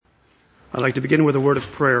I'd like to begin with a word of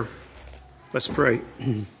prayer. Let's pray.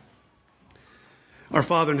 Our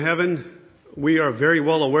Father in heaven, we are very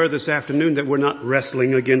well aware this afternoon that we're not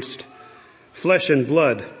wrestling against flesh and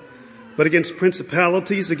blood, but against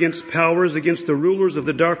principalities, against powers, against the rulers of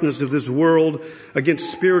the darkness of this world, against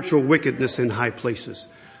spiritual wickedness in high places.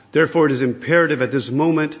 Therefore, it is imperative at this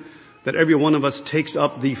moment that every one of us takes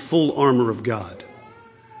up the full armor of God.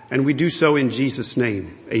 And we do so in Jesus'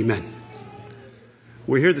 name. Amen.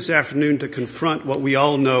 We're here this afternoon to confront what we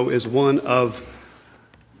all know is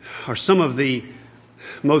some of the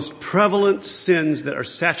most prevalent sins that are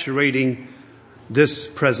saturating this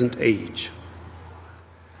present age.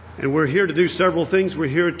 And we're here to do several things. We're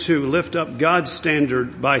here to lift up God's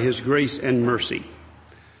standard by His grace and mercy.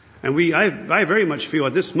 And I very much feel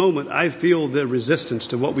at this moment, I feel the resistance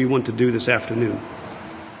to what we want to do this afternoon.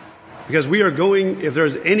 Because we are going, if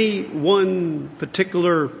there's any one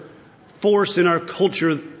particular force in our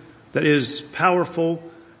culture that is powerful,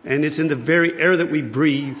 and it's in the very air that we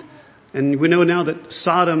breathe, and we know now that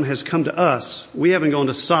Sodom has come to us. We haven't gone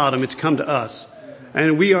to Sodom, it's come to us.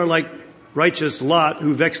 And we are like righteous Lot,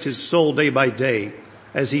 who vexed his soul day by day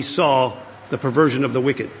as he saw the perversion of the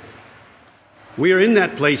wicked. We are in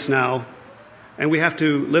that place now, and we have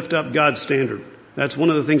to lift up God's standard. That's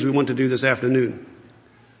one of the things we want to do this afternoon.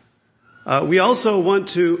 We also want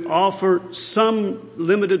to offer some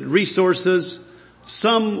limited resources,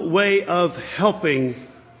 some way of helping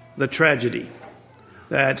the tragedy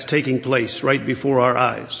that's taking place right before our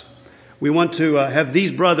eyes. We want to have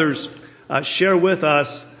these brothers share with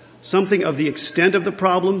us something of the extent of the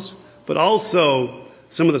problems, but also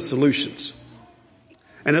some of the solutions.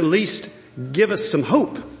 And at least give us some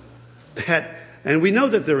hope and we know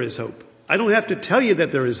that there is hope. I don't have to tell you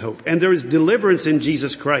that there is hope, and there is deliverance in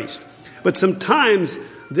Jesus Christ. But sometimes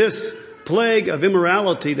this plague of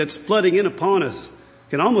immorality that's flooding in upon us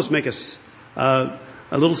can almost make us a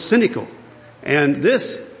little cynical. And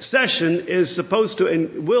this session is supposed to,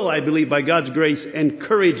 and will, I believe, by God's grace,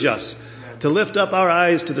 encourage us to lift up our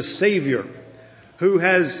eyes to the Savior who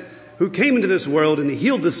came into this world and He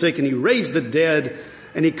healed the sick and He raised the dead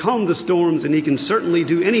and He calmed the storms, and He can certainly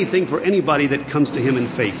do anything for anybody that comes to Him in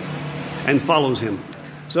faith and follows Him.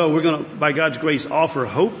 So we're going to, by God's grace, offer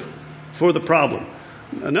hope for the problem.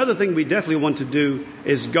 Another thing we definitely want to do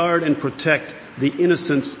is guard and protect the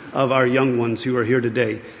innocence of our young ones who are here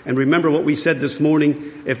today. And remember what we said this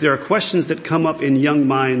morning. If there are questions that come up in young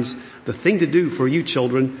minds, the thing to do for you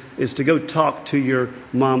children is to go talk to your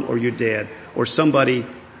mom or your dad or somebody,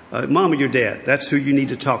 mom or your dad. That's who you need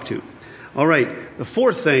to talk to. All right. The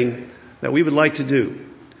fourth thing that we would like to do,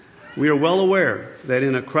 we are well aware that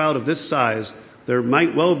in a crowd of this size, there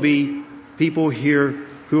might well be people here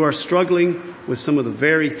who are struggling with some of the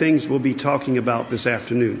very things we'll be talking about this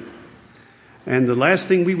afternoon. And the last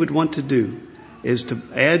thing we would want to do is to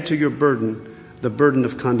add to your burden the burden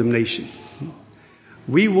of condemnation.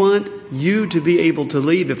 We want you to be able to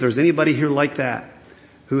leave, if there's anybody here like that,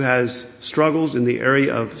 who has struggles in the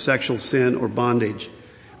area of sexual sin or bondage.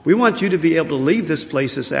 We want you to be able to leave this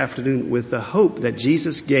place this afternoon with the hope that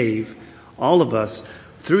Jesus gave all of us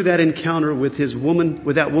through that encounter with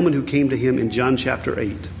that woman who came to Him in John chapter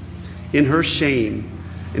 8. In her shame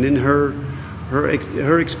and in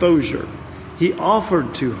her exposure, He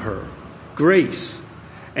offered to her grace,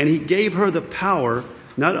 and He gave her the power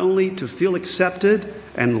not only to feel accepted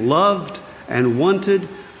and loved and wanted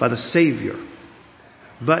by the Savior,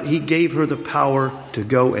 but He gave her the power to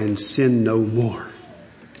go and sin no more.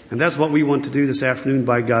 And that's what we want to do this afternoon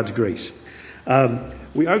by God's grace.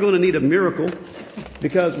 We are going to need a miracle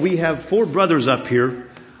because we have 4 brothers up here.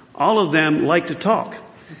 All of them like to talk.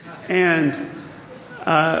 And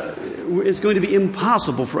it's going to be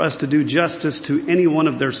impossible for us to do justice to any one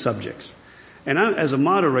of their subjects. And as a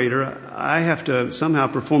moderator, I have to somehow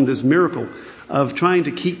perform this miracle of trying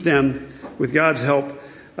to keep them, with God's help.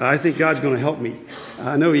 I think God's going to help me.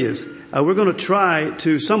 I know He is. We're going to try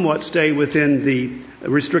to somewhat stay within the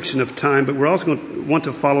restriction of time, but we're also going to want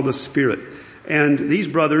to follow the Spirit. And these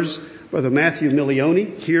brothers, Brother Matthew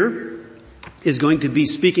Milioni here, is going to be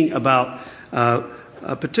speaking about,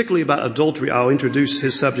 particularly about adultery. I'll introduce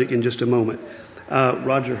his subject in just a moment.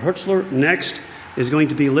 Roger Hertzler next is going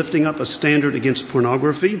to be lifting up a standard against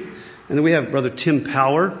pornography. And then we have Brother Tim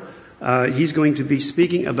Power. He's going to be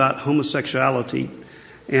speaking about homosexuality.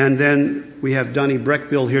 And then we have Donald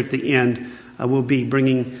Brechbill here at the end. Will be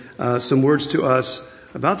bringing some words to us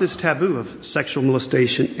about this taboo of sexual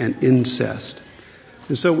molestation and incest.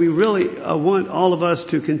 And so we really want all of us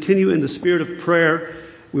to continue in the spirit of prayer.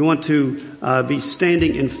 We want to be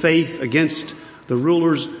standing in faith against the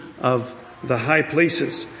rulers of the high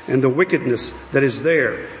places and the wickedness that is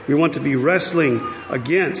there. We want to be wrestling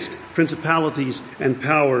against principalities and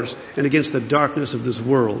powers and against the darkness of this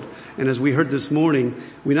world. And as we heard this morning,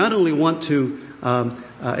 we not only want to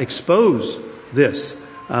expose this,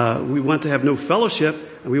 we want to have no fellowship,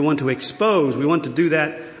 and we want to expose, we want to do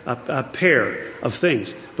that a pair of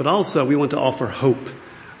things, but also we want to offer hope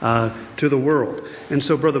to the world. And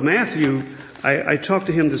so Brother Matthew, I talked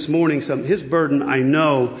to him this morning. His burden, I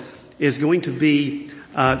know, is going to be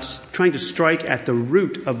trying to strike at the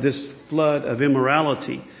root of this flood of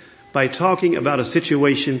immorality by talking about a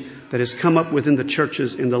situation that has come up within the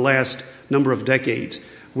churches in the last number of decades,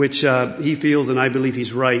 which he feels, and I believe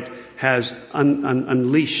he's right, has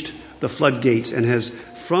unleashed the floodgates and has,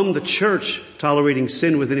 from the church tolerating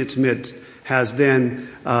sin within its midst, has then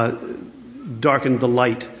darkened the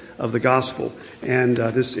light of the gospel. And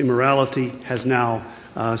this immorality has now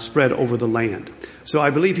spread over the land. So I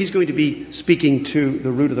believe he's going to be speaking to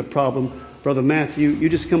the root of the problem. Brother Matthew, you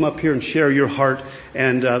just come up here and share your heart.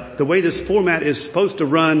 And the way this format is supposed to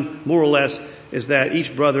run, more or less, is that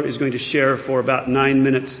each brother is going to share for about 9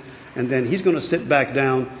 minutes. And then he's going to sit back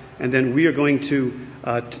down. And then we are going to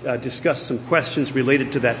discuss some questions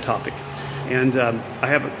related to that topic. And I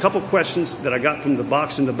have a couple questions that I got from the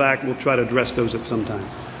box in the back. We'll try to address those at some time.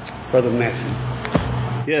 Brother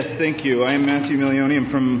Matthew. Yes, thank you. I am Matthew Milioni. I'm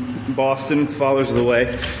from Boston, Fathers of the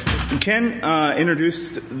Way. Ken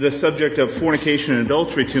introduced the subject of fornication and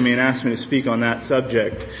adultery to me and asked me to speak on that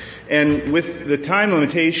subject. And with the time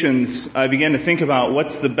limitations, I began to think about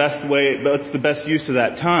what's the best use of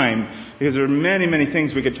that time, because there are many, many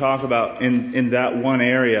things we could talk about in that one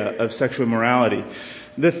area of sexual immorality.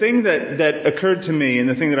 The thing that occurred to me, and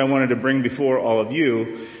the thing that I wanted to bring before all of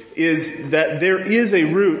you, is that there is a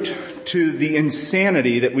root to the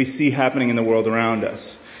insanity that we see happening in the world around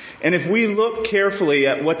us. And if we look carefully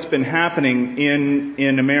at what's been happening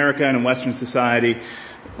in America and in Western society,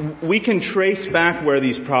 we can trace back where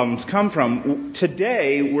these problems come from.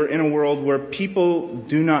 Today, we're in a world where people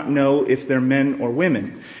do not know if they're men or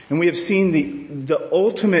women. And we have seen the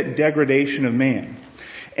ultimate degradation of man.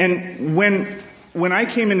 And when I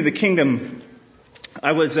came into the kingdom,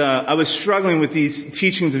 I was struggling with these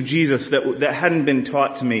teachings of Jesus that hadn't been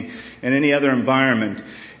taught to me in any other environment.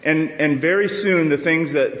 And very soon the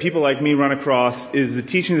things that people like me run across is the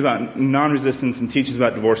teachings about non-resistance and teachings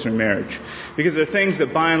about divorce and marriage. Because they're things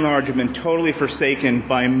that by and large have been totally forsaken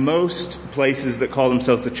by most places that call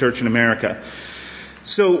themselves the church in America.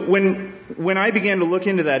 So when I began to look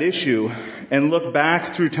into that issue and look back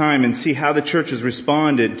through time and see how the church has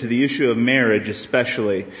responded to the issue of marriage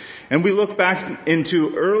especially, and we look back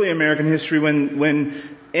into early American history when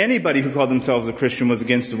anybody who called themselves a Christian was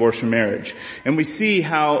against divorce from marriage. And we see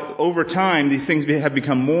how over time these things have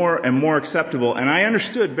become more and more acceptable. And I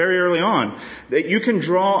understood very early on that you can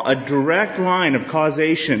draw a direct line of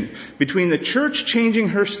causation between the church changing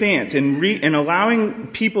her stance and allowing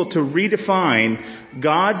people to redefine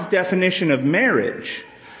God's definition of marriage.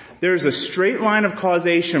 There's a straight line of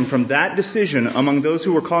causation from that decision among those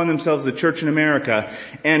who were calling themselves the church in America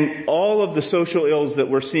and all of the social ills that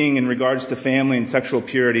we're seeing in regards to family and sexual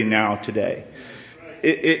purity now today.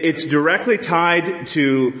 It's directly tied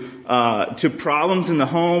to problems in the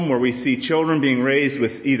home where we see children being raised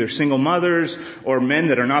with either single mothers or men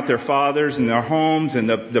that are not their fathers in their homes, and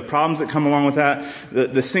the problems that come along with that.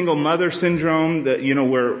 The single mother syndrome that,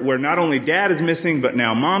 where not only dad is missing, but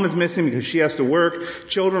now mom is missing because she has to work.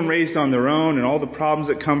 Children raised on their own and all the problems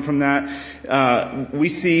that come from that. We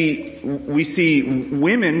see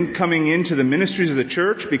women coming into the ministries of the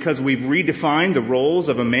church because we've redefined the roles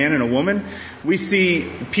of a man and a woman. We see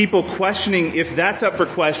people questioning if that's up for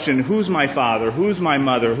question, who's my father, who's my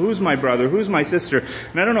mother, who's my brother, who's my sister.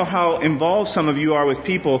 And I don't know how involved some of you are with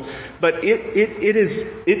people, but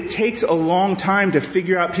it takes a long time to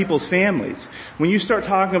figure out people's families. When you start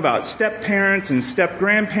talking about step parents and step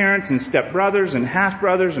grandparents and step brothers and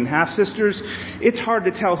half sisters, it's hard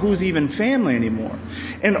to tell who's even family anymore.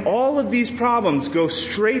 And all of these problems go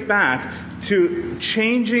straight back to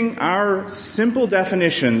changing our simple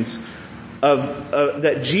definitions of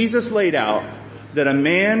that Jesus laid out, that a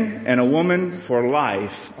man and a woman for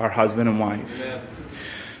life are husband and wife. Amen.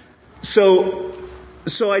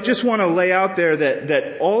 So I just want to lay out there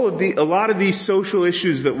that a lot of these social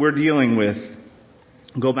issues that we're dealing with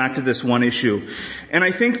go back to this one issue. And I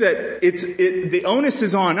think that the onus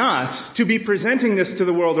is on us to be presenting this to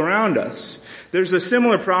the world around us. There's a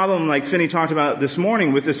similar problem like Finney talked about this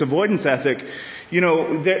morning with this avoidance ethic.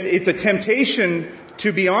 It's a temptation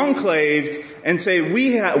to be enclaved and say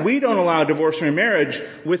we don't allow divorce or remarriage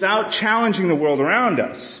without challenging the world around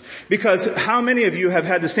us. Because how many of you have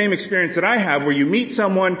had the same experience that I have, where you meet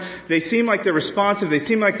someone, they seem like they're responsive, they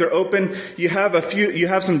seem like they're open, you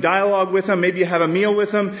have some dialogue with them, maybe you have a meal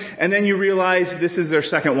with them, and then you realize this is their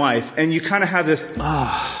second wife, and you kind of have this,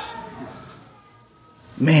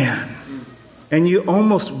 man, and you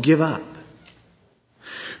almost give up.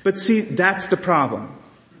 But see, that's the problem.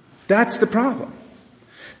 That's the problem.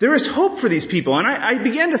 There is hope for these people. And I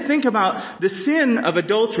began to think about the sin of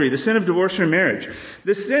adultery, the sin of divorce or marriage.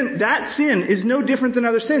 That sin is no different than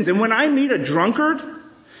other sins. And when I meet a drunkard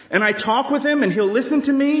and I talk with him and he'll listen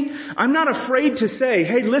to me, I'm not afraid to say,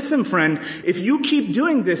 hey, listen, friend, if you keep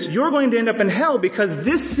doing this, you're going to end up in hell because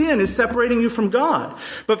this sin is separating you from God.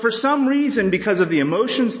 But for some reason, because of the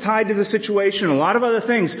emotions tied to the situation, a lot of other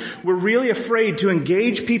things, we're really afraid to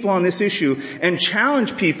engage people on this issue and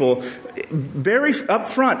challenge people very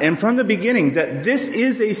upfront and from the beginning that this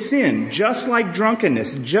is a sin, just like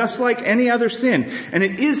drunkenness, just like any other sin, and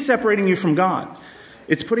it is separating you from God.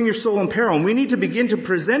 It's putting your soul in peril, and we need to begin to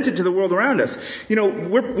present it to the world around us.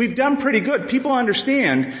 We've done pretty good. People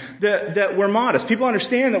understand that we're modest. People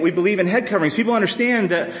understand that we believe in head coverings. People understand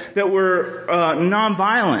that we're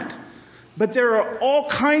nonviolent. But there are all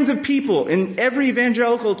kinds of people in every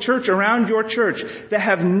evangelical church around your church that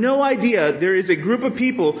have no idea there is a group of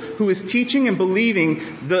people who is teaching and believing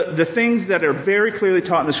the things that are very clearly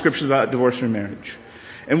taught in the scriptures about divorce and marriage.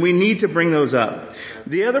 And we need to bring those up.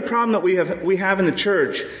 The other problem that we have in the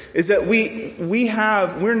church is that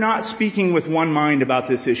we're not speaking with one mind about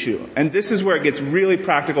this issue. And this is where it gets really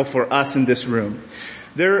practical for us in this room.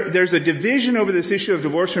 There's a division over this issue of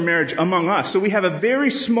divorce or marriage among us. So we have a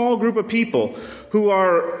very small group of people who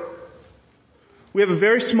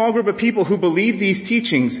believe these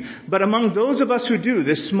teachings, but among those of us who do,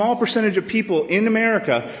 this small percentage of people in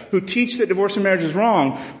America who teach that divorce and marriage is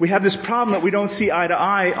wrong, we have this problem that we don't see eye to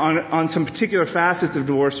eye on some particular facets of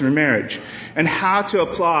divorce and marriage and how to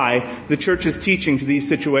apply the church's teaching to these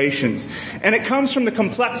situations. And it comes from the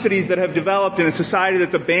complexities that have developed in a society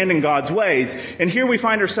that's abandoned God's ways. And here we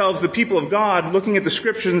find ourselves, the people of God, looking at the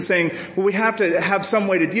scriptures and saying, well, we have to have some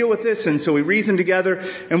way to deal with this, and so we reason together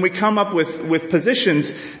and we come up with positions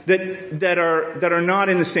that are not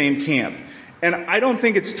in the same camp. And I don't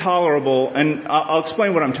think it's tolerable, and I'll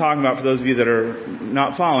explain what I'm talking about for those of you that are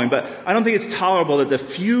not following, but I don't think it's tolerable that the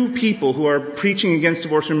few people who are preaching against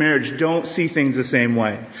divorce or marriage don't see things the same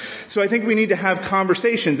way. So I think we need to have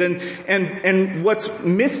conversations, and what's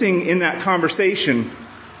missing in that conversation,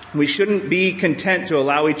 we shouldn't be content to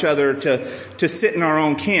allow each other to sit in our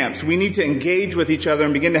own camps. We need to engage with each other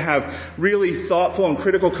and begin to have really thoughtful and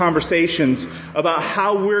critical conversations about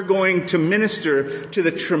how we're going to minister to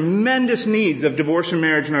the tremendous needs of divorce and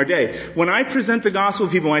marriage in our day. When I present the gospel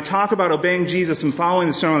to people, when I talk about obeying Jesus and following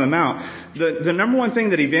the Sermon on the Mount, the number one thing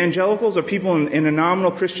that evangelicals or people in a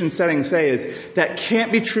nominal Christian setting say is that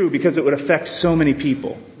can't be true because it would affect so many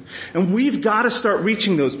people. And we've got to start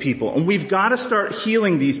reaching those people, and we've got to start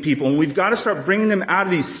healing these people, and we've got to start bringing them out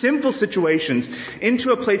of these sinful situations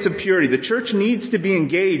into a place of purity. The church needs to be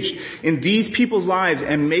engaged in these people's lives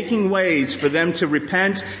and making ways for them to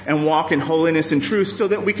repent and walk in holiness and truth so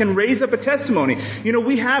that we can raise up a testimony.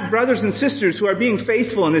 We have brothers and sisters who are being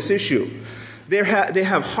faithful in this issue. They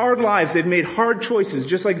have hard lives. They've made hard choices,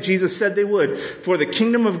 just like Jesus said they would, for the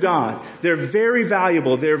kingdom of God. They're very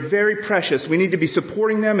valuable. They're very precious. We need to be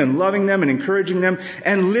supporting them and loving them and encouraging them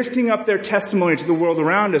and lifting up their testimony to the world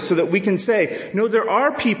around us so that we can say, no, there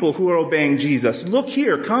are people who are obeying Jesus. Look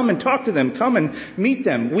here. Come and talk to them. Come and meet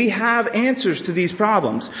them. We have answers to these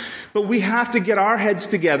problems. But we have to get our heads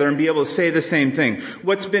together and be able to say the same thing.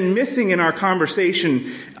 What's been missing in our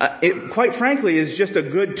conversation, quite frankly, is just a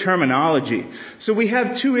good terminology. So we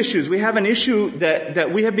have two issues. We have an issue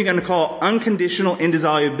that we have begun to call unconditional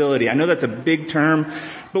indissolubility. I know that's a big term,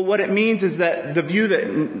 but what it means is that the view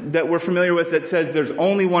that we're familiar with that says there's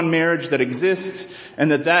only one marriage that exists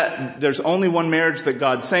and that there's only one marriage that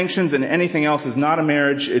God sanctions and anything else is not a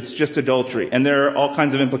marriage, it's just adultery. And there are all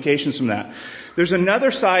kinds of implications from that. There's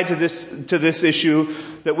another side to this issue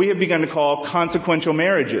that we have begun to call consequential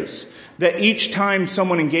marriages. That each time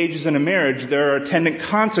someone engages in a marriage, there are attendant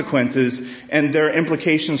consequences and there are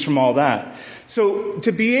implications from all that. So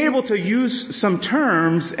to be able to use some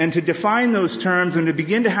terms and to define those terms and to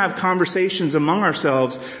begin to have conversations among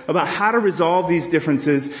ourselves about how to resolve these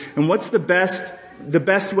differences and what's the best the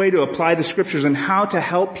best way to apply the scriptures and how to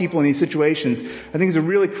help people in these situations, I think is a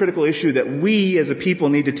really critical issue that we as a people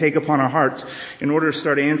need to take upon our hearts in order to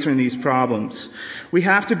start answering these problems. We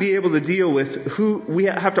have to be able to deal with we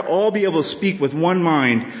have to all be able to speak with one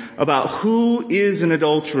mind about who is an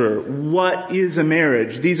adulterer, what is a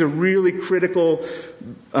marriage. These are really critical,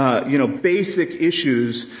 basic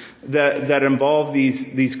issues that involve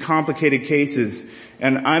these complicated cases.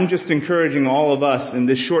 And I'm just encouraging all of us in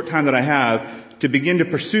this short time that I have to begin to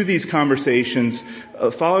pursue these conversations.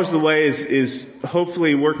 Followers of the Way is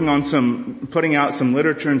hopefully working on putting out some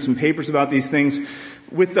literature and some papers about these things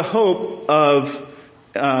with the hope of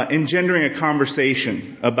engendering a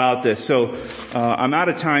conversation about this. So I'm out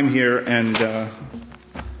of time here, and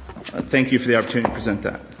thank you for the opportunity to present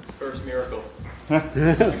that. First miracle.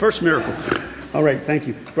 First miracle. All right, thank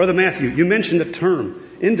you. Brother Matthew, you mentioned a term,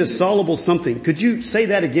 indissoluble something. Could you say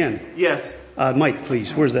that again? Yes. Mike,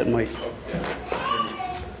 please. Where's that mic?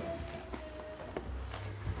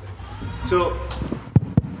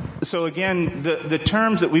 So again, the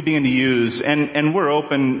terms that we begin to use, and we're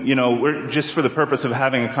open, we're just for the purpose of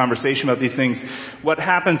having a conversation about these things. What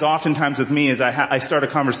happens oftentimes with me is I start a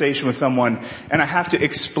conversation with someone and I have to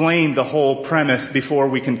explain the whole premise before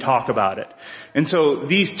we can talk about it. And so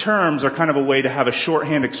these terms are kind of a way to have a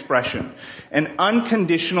shorthand expression. An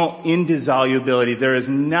unconditional indissolubility. There is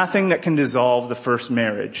nothing that can dissolve the first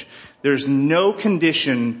marriage. There's no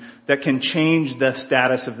condition that can change the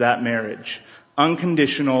status of that marriage.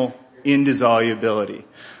 Unconditional indissolubility.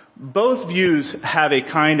 Both views have a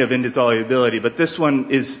kind of indissolubility, but this one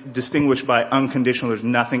is distinguished by unconditional. There's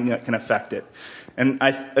nothing that can affect it. And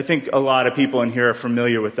I think a lot of people in here are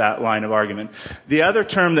familiar with that line of argument. The other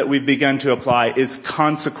term that we've begun to apply is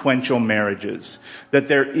consequential marriages. That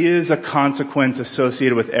there is a consequence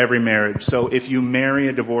associated with every marriage. So if you marry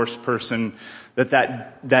a divorced person,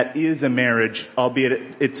 that is a marriage,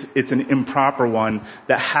 albeit it's an improper one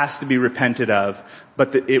that has to be repented of,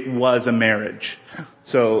 but that it was a marriage.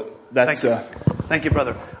 So that's Thank you,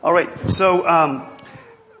 brother. All right. So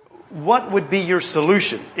what would be your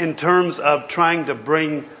solution in terms of trying to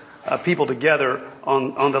bring people together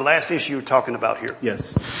on the last issue you're talking about here?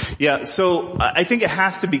 Yes. Yeah, so I think it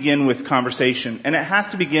has to begin with conversation, and it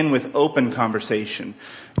has to begin with open conversation.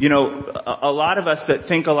 A lot of us that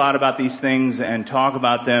think a lot about these things and talk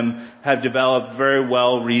about them have developed very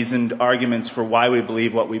well-reasoned arguments for why we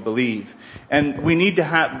believe what we believe. And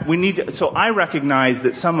so I recognize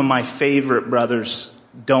that some of my favorite brothers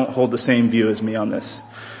don't hold the same view as me on this.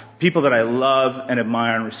 People that I love and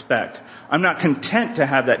admire and respect. I'm not content to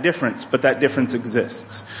have that difference, but that difference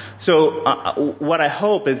exists. So what I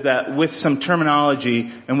hope is that with some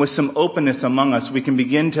terminology and with some openness among us, we can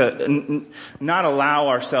begin to not allow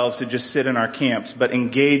ourselves to just sit in our camps, but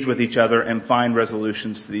engage with each other and find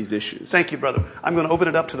resolutions to these issues. Thank you, brother. I'm going to open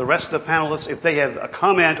it up to the rest of the panelists if they have a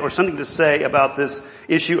comment or something to say about this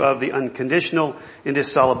issue of the unconditional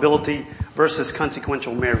indissolubility versus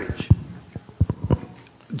consequential marriage.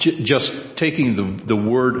 Just taking the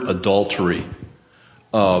word adultery.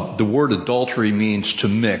 The word adultery means to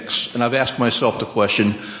mix. And I've asked myself the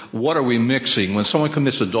question, what are we mixing? When someone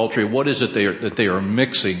commits adultery, what is it that they are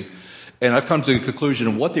mixing? And I've come to the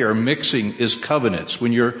conclusion what they are mixing is covenants.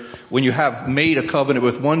 When you have made a covenant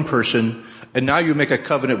with one person, and now you make a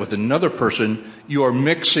covenant with another person, you are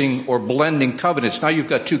mixing or blending covenants. Now you've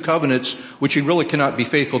got two covenants, which you really cannot be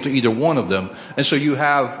faithful to either one of them. And so you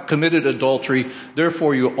have committed adultery.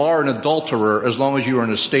 Therefore, you are an adulterer as long as you are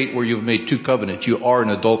in a state where you've made two covenants. You are an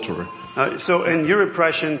adulterer. So in your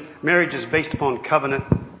impression, marriage is based upon covenant?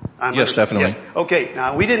 Yes, definitely. Yes. Okay,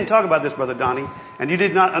 now we didn't talk about this, Brother Donnie, and you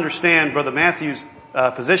did not understand Brother Matthew's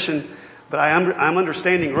position. But I'm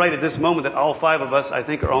understanding right at this moment that all five of us, I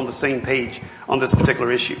think, are on the same page on this particular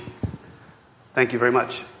issue. Thank you very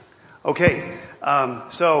much. Okay.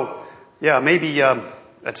 Maybe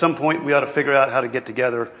at some point we ought to figure out how to get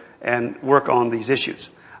together and work on these issues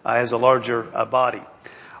as a larger body.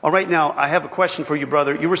 All right. Now, I have a question for you,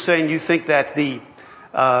 brother. You were saying you think that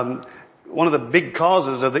one of the big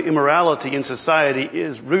causes of the immorality in society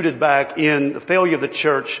is rooted back in the failure of the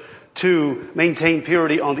church to maintain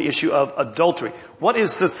purity on the issue of adultery. What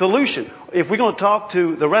is the solution? If we're going to talk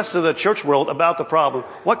to the rest of the church world about the problem,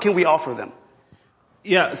 what can we offer them?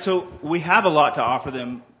 Yeah, so we have a lot to offer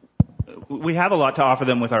them. We have a lot to offer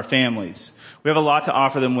them with our families. We have a lot to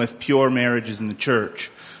offer them with pure marriages in the church.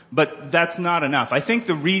 But that's not enough. I think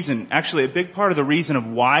a big part of the reason of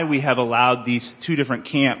why we have allowed these two different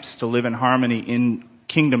camps to live in harmony in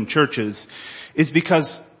kingdom churches is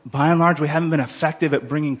because by and large, we haven't been effective at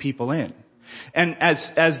bringing people in. And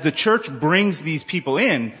as the church brings these people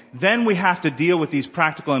in, then we have to deal with these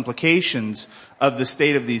practical implications of the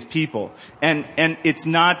state of these people. And it's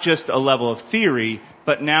not just a level of theory,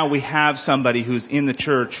 but now we have somebody who's in the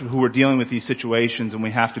church who are dealing with these situations, and we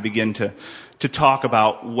have to begin to talk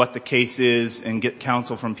about what the case is and get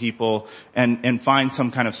counsel from people and find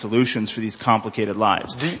some kind of solutions for these complicated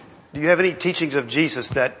lives. Do you have any teachings of Jesus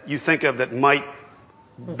that you think of that might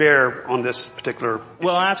bear on this particular issue?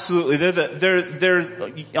 Well, absolutely.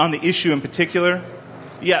 They're on the issue in particular.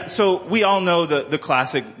 Yeah, so we all know the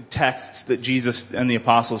classic texts that Jesus and the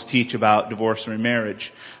apostles teach about divorce and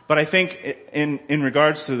remarriage. But I think in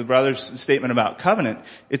regards to the brother's statement about covenant,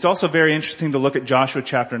 it's also very interesting to look at Joshua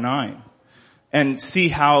chapter 9 and see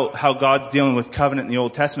how God's dealing with covenant in the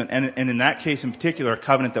Old Testament. And in that case in particular, a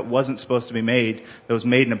covenant that wasn't supposed to be made, that was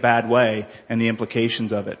made in a bad way, and the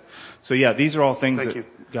implications of it. So yeah, these are all things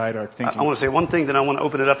that guide our thinking. I want to say one thing, then I want to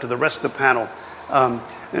open it up to the rest of the panel.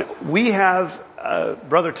 We have,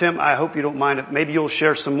 Brother Tim, I hope you don't mind it. Maybe you'll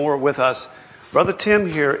share some more with us. Brother Tim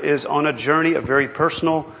here is on a journey, a very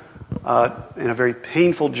personal, and a very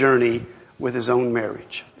painful journey with his own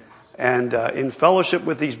marriage. And in fellowship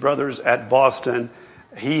with these brothers at Boston,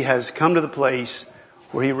 he has come to the place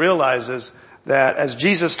where he realizes that, as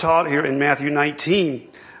Jesus taught here in Matthew 19,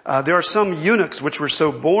 there are some eunuchs which were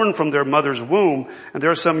so born from their mother's womb, and there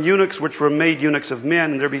are some eunuchs which were made eunuchs of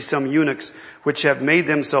men, and there be some eunuchs which have made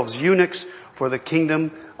themselves eunuchs for the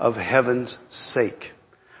kingdom of heaven's sake.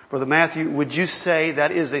 Brother Matthew, would you say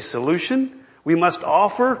that is a solution we must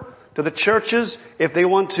offer to the churches if they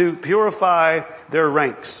want to purify their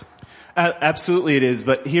ranks? Absolutely it is,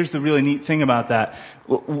 but here's the really neat thing about that.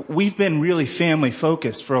 We've been really family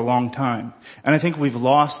focused for a long time, and I think we've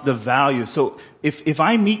lost the value. So if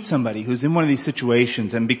I meet somebody who's in one of these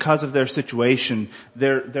situations, and because of their situation,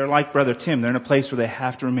 they're like Brother Tim, they're in a place where they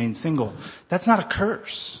have to remain single, that's not a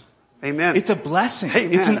curse. Amen. It's a blessing.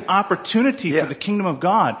 Amen. It's an opportunity for the kingdom of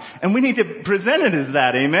God. And we need to present it as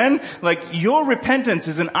that. Amen. Like, your repentance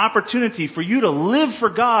is an opportunity for you to live for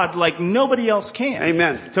God like nobody else can.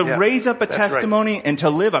 Amen. To raise up a testimony and to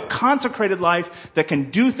live a consecrated life that can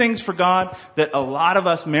do things for God that a lot of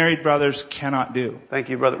us married brothers cannot do. Thank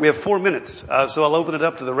you, brother. We have 4 minutes, so I'll open it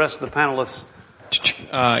up to the rest of the panelists.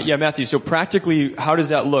 Yeah, Matthew, so practically, how does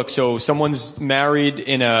that look? So someone's married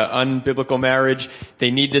in an unbiblical marriage.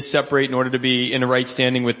 They need to separate in order to be in a right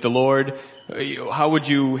standing with the Lord. How would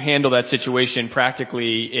you handle that situation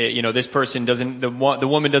practically? This person the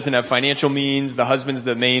woman doesn't have financial means, the husband's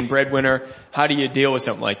the main breadwinner. How do you deal with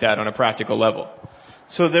something like that on a practical level?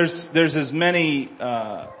 So there's as many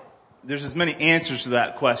answers to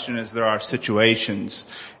that question as there are situations.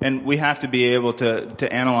 And we have to be able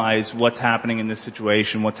to analyze what's happening in this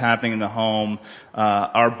situation, what's happening in the home.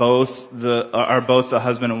 Are both the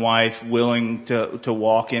husband and wife willing to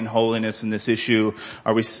walk in holiness in this issue?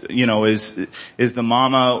 Are we, is the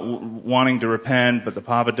mama wanting to repent, but the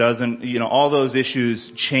papa doesn't? All those issues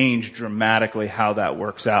change dramatically how that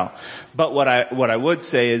works out. But what I would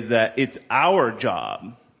say is that it's our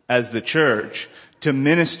job as the church to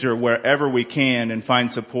minister wherever we can and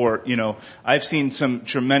find support. I've seen some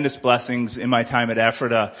tremendous blessings in my time at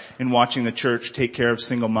Ephrata in watching the church take care of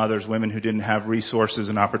single mothers, women who didn't have resources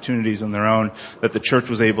and opportunities on their own, that the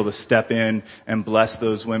church was able to step in and bless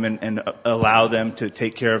those women and allow them to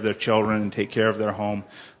take care of their children and take care of their home,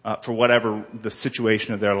 for whatever the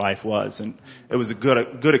situation of their life was. And it was a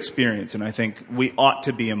good experience, and I think we ought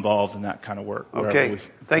to be involved in that kind of work. Okay.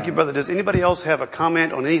 Thank you, brother. Does anybody else have a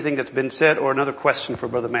comment on anything that's been said or another question for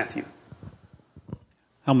Brother Matthew?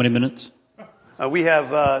 How many minutes? We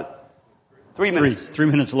have 3 minutes. 3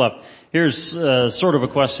 minutes left. Here's sort of a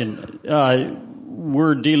question.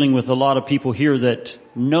 We're dealing with a lot of people here that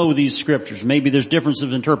know these scriptures. Maybe there's difference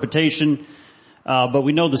of interpretation, but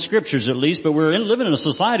we know the scriptures at least, but we're living in a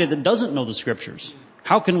society that doesn't know the scriptures.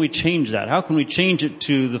 How can we change that? How can we change it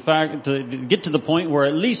to the fact, to get to the point where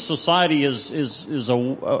at least society is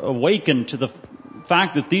awakened to the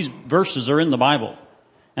fact that these verses are in the Bible?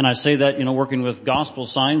 And I say that, working with gospel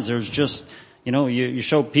signs, there's just, you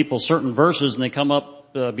show people certain verses and they come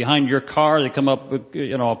up behind your car, they come up,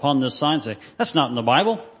 upon this sign and say, that's not in the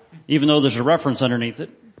Bible, even though there's a reference underneath it.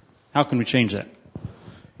 How can we change that?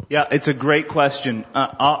 Yeah, it's a great question.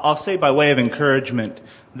 I'll say by way of encouragement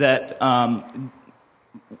that,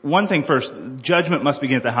 one thing first, judgment must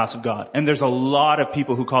begin at the house of God. And there's a lot of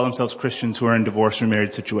people who call themselves Christians who are in divorce or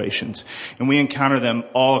married situations. And we encounter them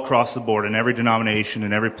all across the board in every denomination,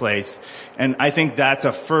 in every place. And I think that's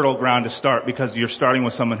a fertile ground to start because you're starting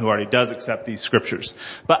with someone who already does accept these scriptures.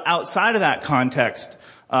 But outside of that context,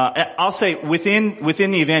 I'll say within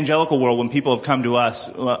the evangelical world, when people have come to us,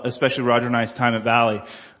 especially Roger and I's time at Valley,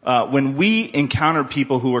 when we encountered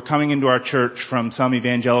people who were coming into our church from some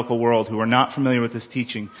evangelical world who were not familiar with this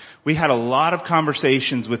teaching, we had a lot of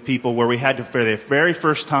conversations with people where we had to, for the very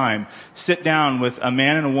first time, sit down with a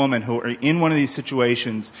man and a woman who are in one of these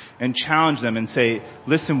situations and challenge them and say,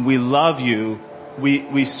 listen, we love you.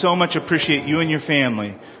 We so much appreciate you and your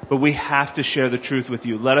family, but we have to share the truth with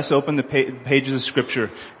you. Let us open the pages of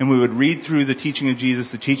Scripture, and we would read through the teaching of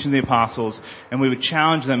Jesus, the teaching of the apostles, and we would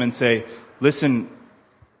challenge them and say, listen,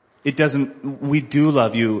 we do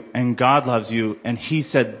love you, and God loves you, and He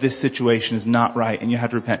said this situation is not right, and you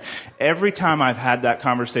have to repent. Every time I've had that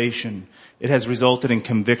conversation, it has resulted in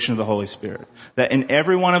conviction of the Holy Spirit. That in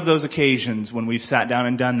every one of those occasions when we've sat down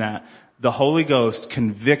and done that, the Holy Ghost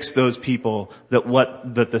convicts those people that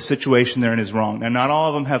the situation they're in is wrong. Now, not all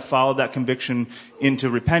of them have followed that conviction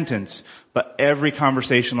into repentance, but every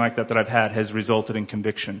conversation like that I've had has resulted in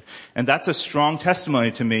conviction. And that's a strong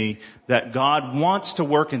testimony to me that God wants to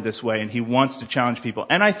work in this way, and He wants to challenge people.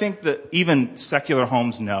 And I think that even secular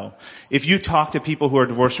homes know. If you talk to people who are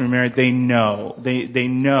divorced and remarried, they know. They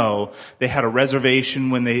know they had a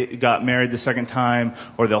reservation when they got married the second time,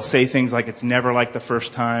 or they'll say things like it's never like the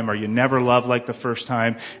first time, or you never loved like the first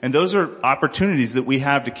time. And those are opportunities that we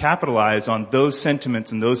have to capitalize on those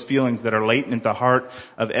sentiments and those feelings that are latent in the heart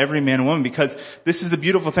of every man and woman. Because this is the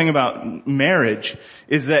beautiful thing about marriage,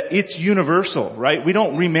 is that it's universal, right? We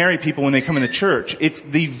don't remarry people when they come in the church. It's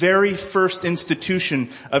the very first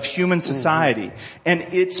institution of human society. And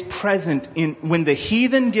it's present when the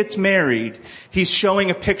heathen gets married, he's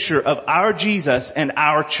showing a picture of our Jesus and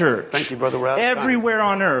our church. Thank you, Brother Ralph. Everywhere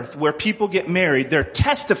on earth where people get married, they're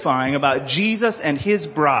testifying about Jesus and His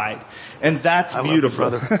bride. And that's beautiful. I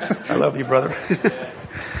love you, brother. I love you, brother.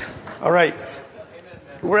 All right.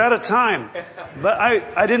 We're out of time, but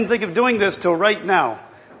I didn't think of doing this till right now.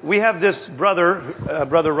 We have this brother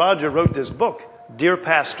Roger wrote this book, Dear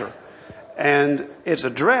Pastor, and it's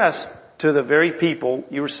addressed to the very people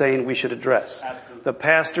you were saying we should address. Absolutely. The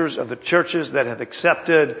pastors of the churches that have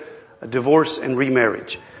accepted a divorce and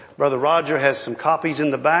remarriage. Brother Roger has some copies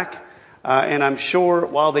in the back, and I'm sure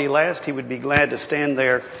while they last, he would be glad to stand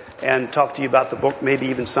there and talk to you about the book, maybe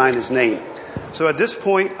even sign his name. So at this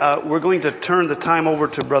point, we're going to turn the time over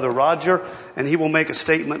to Brother Roger, and he will make a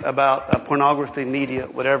statement about pornography, media,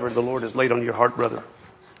 whatever the Lord has laid on your heart, brother.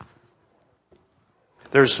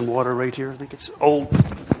 There's some water right here. I think it's old.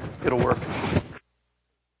 It'll work.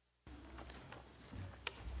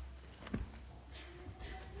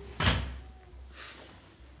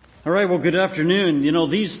 All right, well, good afternoon. You know,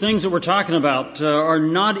 these things that we're talking about are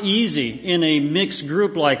not easy in a mixed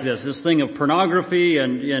group like this. This thing of pornography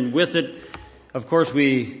and with it, of course,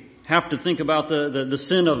 we have to think about the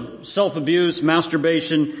sin of self-abuse,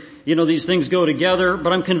 masturbation. You know, these things go together,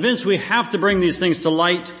 but I'm convinced we have to bring these things to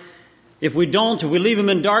light. If we don't, if we leave them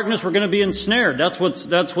in darkness, we're going to be ensnared. That's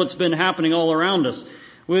what's been happening all around us.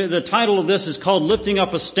 The title of this is called Lifting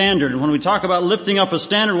Up a Standard. And when we talk about lifting up a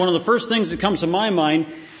standard, one of the first things that comes to my mind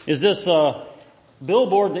is this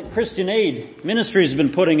billboard that Christian Aid Ministries has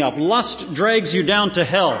been putting up. Lust drags you down to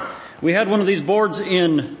hell. We had one of these boards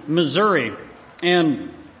in Missouri,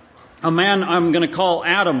 and a man I'm going to call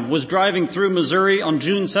Adam was driving through Missouri on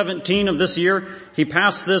June 17 of this year. He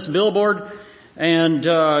passed this billboard, and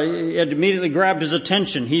it immediately grabbed his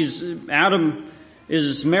attention. Adam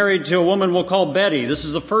is married to a woman we'll call Betty. This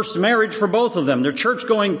is the first marriage for both of them. They're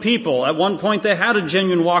church-going people. At one point they had a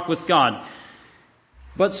genuine walk with God.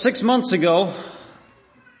 But 6 months ago,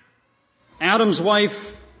 Adam's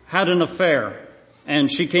wife had an affair,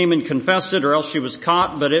 and she came and confessed it, or else she was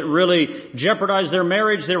caught, but it really jeopardized their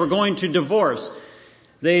marriage. They were going to divorce.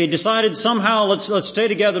 They decided somehow, let's stay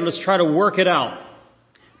together, let's try to work it out.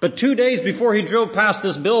 But 2 days before he drove past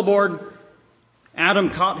this billboard, Adam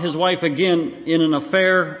caught his wife again in an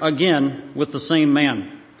affair again with the same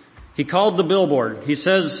man. He called the billboard. He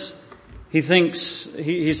says,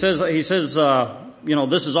 you know,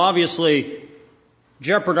 this is obviously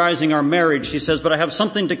jeopardizing our marriage. He says, but I have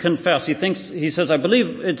something to confess. He says, I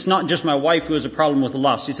believe it's not just my wife who has a problem with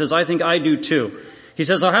lust. He says, I think I do too. He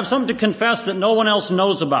says, I have something to confess that no one else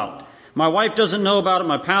knows about. My wife doesn't know about it.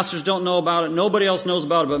 My pastors don't know about it. Nobody else knows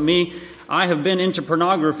about it but me. I have been into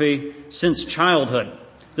pornography since childhood.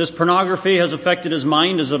 This pornography has affected his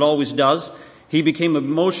mind, as it always does. He became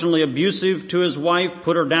emotionally abusive to his wife,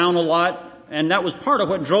 put her down a lot, and that was part of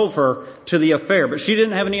what drove her to the affair. But she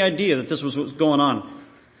didn't have any idea that this was what was going on.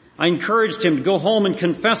 I encouraged him to go home and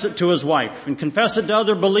confess it to his wife, and confess it to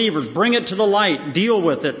other believers. Bring it to the light. Deal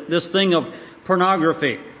with it, this thing of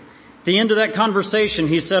pornography. At the end of that conversation,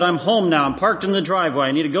 he said, I'm home now. I'm parked in the driveway.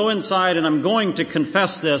 I need to go inside and I'm going to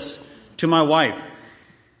confess this to my wife.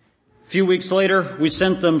 A few weeks later, we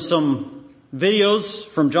sent them some videos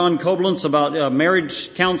from John Koblentz about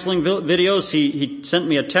marriage counseling videos. He sent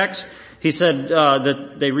me a text. He said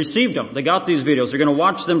that they received them. They got these videos. They're going to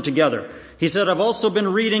watch them together. He said, I've also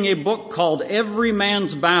been reading a book called Every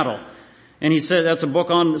Man's Battle. And he said, that's a book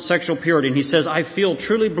on sexual purity. And he says, I feel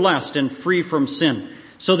truly blessed and free from sin.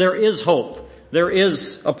 So there is hope. There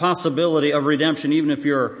is a possibility of redemption, even if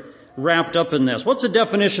you're wrapped up in this. What's the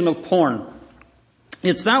definition of porn?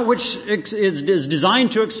 It's that which is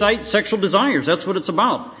designed to excite sexual desires. That's what it's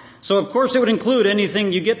about. So of course it would include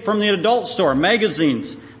anything you get from the adult store,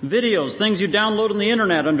 magazines, videos, things you download on the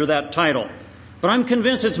internet under that title. But I'm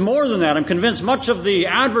convinced it's more than that. I'm convinced much of the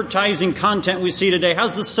advertising content we see today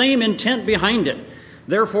has the same intent behind it.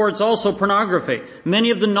 Therefore, it's also pornography. Many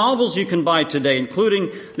of the novels you can buy today, including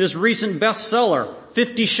this recent bestseller,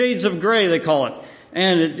 50 Shades of Grey, they call it.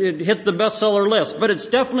 And it hit the bestseller list. But it's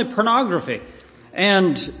definitely pornography.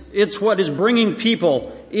 And it's what is bringing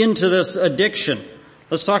people into this addiction.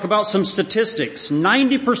 Let's talk about some statistics.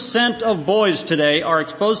 90% of boys today are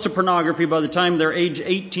exposed to pornography by the time they're age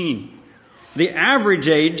 18. The average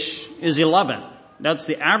age is 11. That's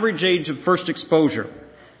the average age of first exposure.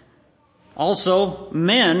 Also,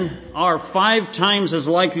 men are 5 times as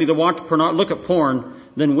likely to look at porn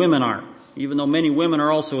than women are, even though many women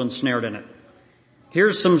are also ensnared in it.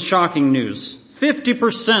 Here's some shocking news.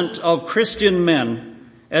 50% of Christian men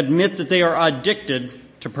admit that they are addicted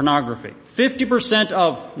to pornography. 50%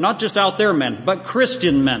 of, not just out there men, but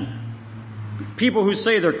Christian men. People who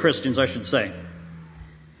say they're Christians, I should say.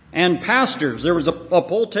 And pastors, there was a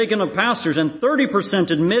poll taken of pastors, and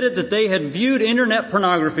 30% admitted that they had viewed internet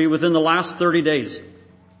pornography within the last 30 days.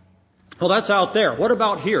 Well, that's out there. What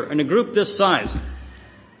about here, in a group this size?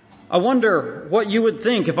 I wonder what you would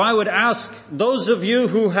think if I would ask those of you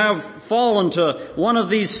who have fallen to one of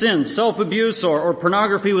these sins, self-abuse or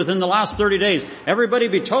pornography within the last 30 days. Everybody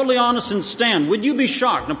be totally honest and stand. Would you be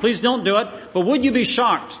shocked? Now please don't do it, but would you be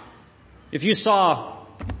shocked if you saw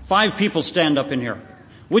 5 people stand up in here?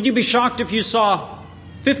 Would you be shocked if you saw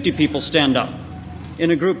 50 people stand up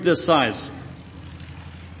in a group this size?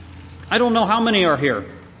 I don't know how many are here,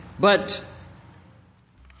 but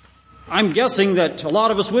I'm guessing that a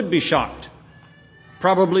lot of us would be shocked.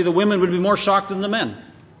 Probably the women would be more shocked than the men.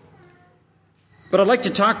 But I'd like to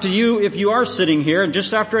talk to you if you are sitting here, and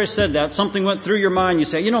just after I said that, something went through your mind. You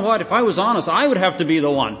say, you know what, if I was honest, I would have to be the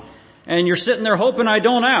one. And you're sitting there hoping I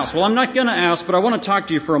don't ask. Well, I'm not going to ask, but I want to talk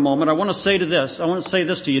to you for a moment. I want to say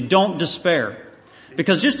this to you. Don't despair.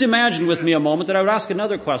 Because just imagine with me a moment that I would ask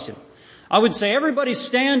another question. I would say, everybody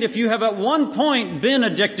stand if you have at one point been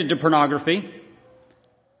addicted to pornography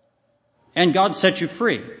and God set you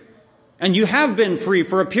free. And you have been free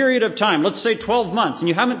for a period of time, let's say 12 months, and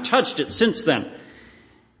you haven't touched it since then.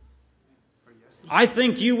 I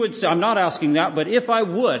think you would say, I'm not asking that, but if I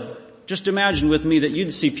would, just imagine with me that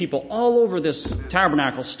you'd see people all over this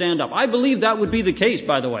tabernacle stand up. I believe that would be the case,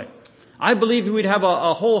 by the way. I believe we'd have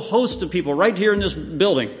a whole host of people right here in this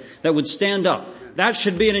building that would stand up. That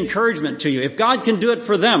should be an encouragement to you. If God can do it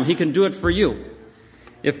for them, He can do it for you.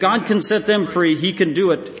 If God can set them free, He can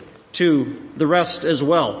do it to the rest as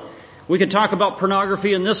well. We could talk about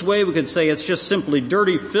pornography in this way. We could say it's just simply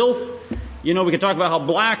dirty filth. You know, we could talk about how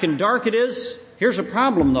black and dark it is. Here's a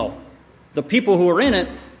problem though. The people who are in it,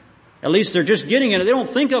 at least they're just getting in it. They don't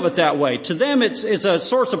think of it that way. To them, it's a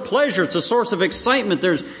source of pleasure. It's a source of excitement.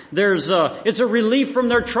 It's a relief from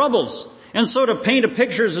their troubles. And so to paint a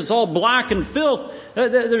picture as it's all black and filth,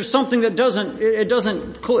 there's something that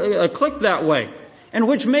doesn't click that way. And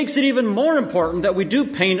which makes it even more important that we do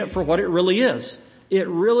paint it for what it really is. It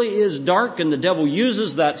really is dark, and the devil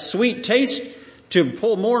uses that sweet taste to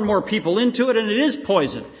pull more and more people into it, and it is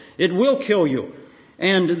poison. It will kill you.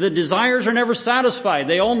 And the desires are never satisfied.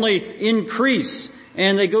 They only increase,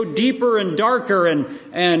 and they go deeper and darker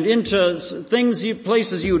and into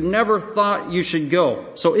places you never thought you should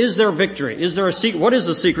go. So is there victory? Is there a secret? What is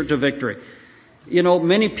the secret to victory? You know,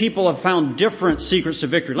 many people have found different secrets to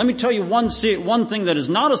victory. Let me tell you one thing that is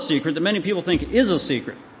not a secret that many people think is a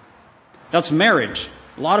secret. That's marriage.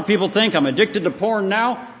 A lot of people think I'm addicted to porn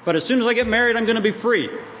now, but as soon as I get married, I'm going to be free.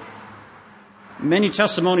 Many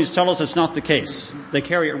testimonies tell us it's not the case. They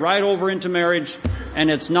carry it right over into marriage, and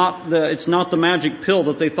it's not the magic pill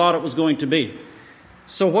that they thought it was going to be.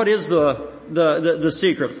 So what is the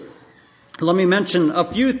secret? Let me mention a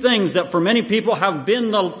few things that for many people have been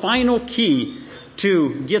the final key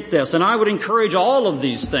to get this. And I would encourage all of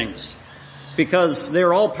these things. because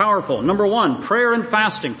they're all powerful. Number one, prayer and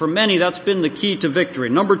fasting. For many, that's been the key to victory.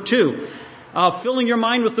 Number two, filling your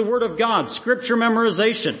mind with the Word of God, Scripture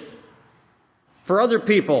memorization. For other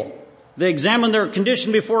people, they examine their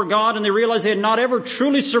condition before God and they realize they had not ever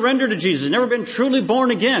truly surrendered to Jesus, never been truly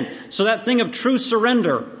born again. So that thing of true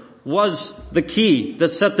surrender was the key that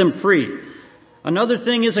set them free. Another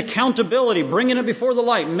thing is accountability, bringing it before the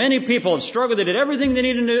light. Many people have struggled. They did everything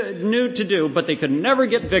they knew to do, but they could never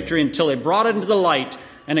get victory until they brought it into the light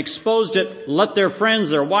and exposed it, let their friends,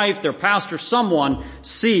 their wife, their pastor, someone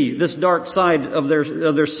see this dark side of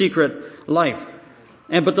their secret life.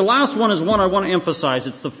 But the last one is one I want to emphasize.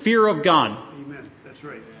 It's the fear of God. Amen. That's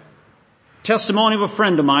right. Testimony of a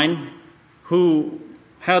friend of mine who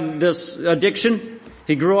had this addiction.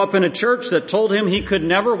 He grew up in a church that told him he could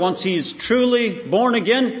never, once he's truly born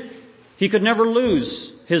again, he could never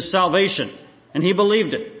lose his salvation. And he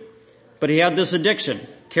believed it. But he had this addiction,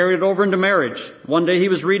 carried it over into marriage. One day he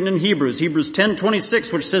was reading in Hebrews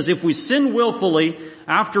 10:26, which says, if we sin willfully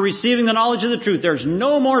after receiving the knowledge of the truth, there's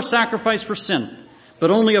no more sacrifice for sin,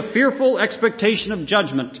 but only a fearful expectation of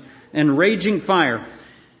judgment and raging fire.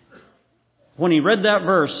 When he read that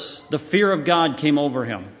verse, the fear of God came over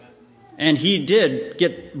him. And he did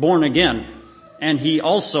get born again. And he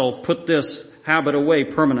also put this habit away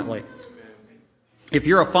permanently. If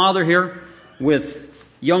you're a father here with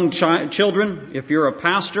young children, if you're a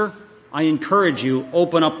pastor, I encourage you,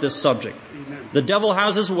 open up this subject. Amen. The devil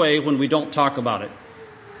has his way when we don't talk about it.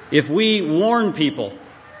 If we warn people,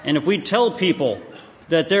 and if we tell people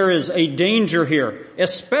that there is a danger here,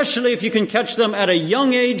 especially if you can catch them at a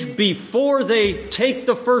young age before they take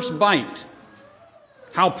the first bite,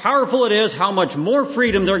 how powerful it is, how much more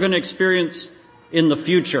freedom they're going to experience in the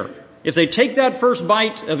future. If they take that first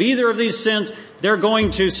bite of either of these sins, they're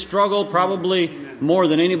going to struggle probably more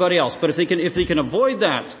than anybody else. But if they can avoid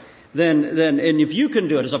that, then, and if you can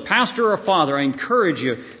do it as a pastor or a father, I encourage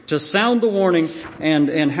you to sound the warning and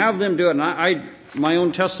have them do it. And my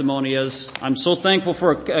own testimony is, I'm so thankful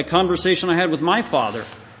for a conversation I had with my father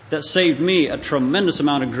that saved me a tremendous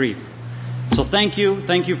amount of grief. So thank you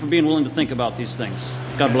for being willing to think about these things.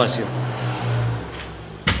 God bless you.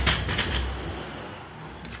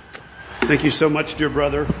 Thank you so much, dear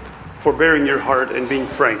brother, for bearing your heart and being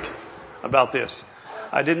frank about this.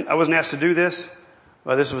 I wasn't asked to do this,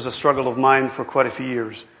 but this was a struggle of mine for quite a few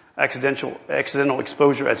years. Accidental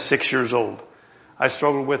exposure at 6 years old. I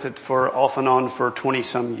struggled with it off and on for 20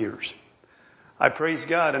 some years. I praise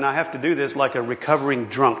God, and I have to do this like a recovering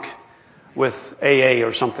drunk with AA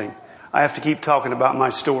or something. I have to keep talking about my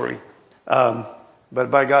story. But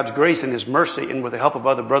by God's grace and His mercy and with the help of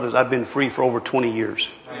other brothers, I've been free for over 20 years.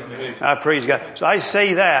 Amen. I praise God. So I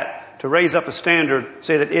say that to raise up a standard,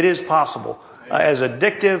 say that it is possible, as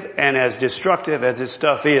addictive and as destructive as this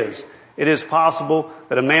stuff is, it is possible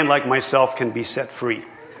that a man like myself can be set free.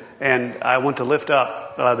 And I want to lift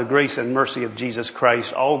up the grace and mercy of Jesus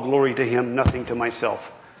Christ. All glory to Him, nothing to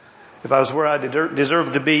myself. If I was where I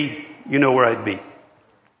deserved to be, you know where I'd be.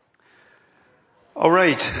 All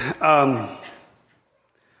right.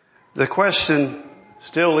 The question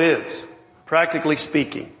still is, practically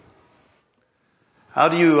speaking, how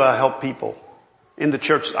do you help people in the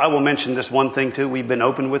church? I will mention this one thing too. We've been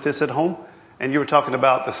open with this at home. And you were talking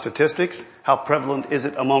about the statistics. How prevalent is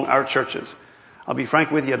it among our churches? I'll be frank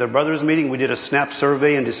with you. At a brothers meeting, we did a SNAP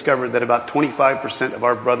survey and discovered that about 25% of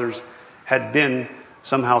our brothers had been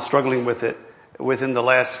somehow struggling with it within the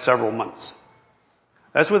last several months.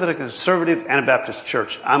 That's within a conservative Anabaptist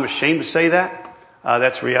church. I'm ashamed to say that.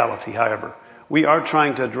 That's reality, however. We are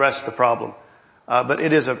trying to address the problem. But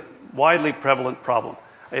it is a widely prevalent problem.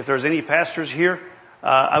 If there's any pastors here,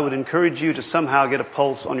 I would encourage you to somehow get a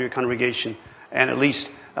pulse on your congregation and at least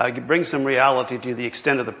bring some reality to the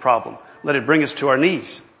extent of the problem. Let it bring us to our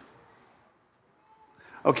knees.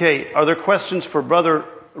 Okay, are there questions for Brother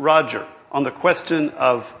Roger on the question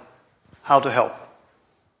of how to help?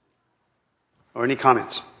 Or any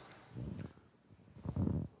comments?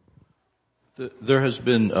 There has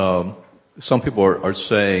been, some people are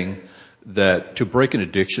saying that to break an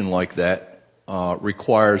addiction like that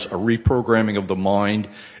requires a reprogramming of the mind,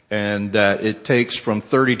 and that it takes from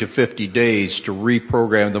 30 to 50 days to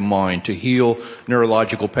reprogram the mind, to heal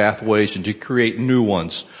neurological pathways and to create new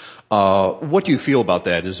ones. What do you feel about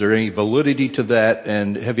that? Is there any validity to that?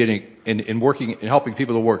 And have you in helping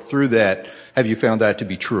people to work through that, have you found that to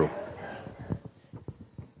be true?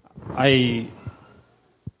 I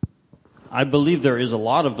believe there is a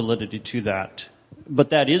lot of validity to that, but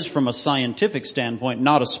that is from a scientific standpoint,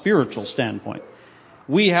 not a spiritual standpoint.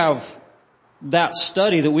 We have that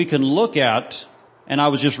study that we can look at And I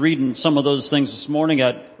was just reading some of those things this morning.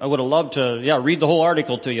 I would have loved to, read the whole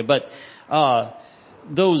article to you. But,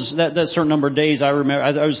 that certain number of days, I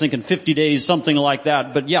remember, I was thinking 50 days, something like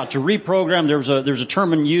that. But to reprogram, there's a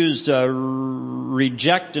term used,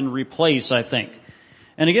 reject and replace, I think.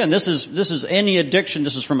 And again, this is any addiction.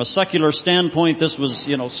 This is from a secular standpoint. This was,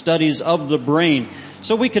 studies of the brain.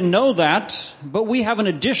 So we can know that, but we have an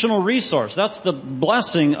additional resource. That's the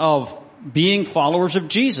blessing of being followers of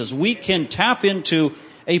Jesus. We can tap into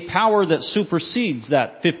a power that supersedes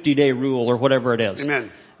that 50-day rule or whatever it is.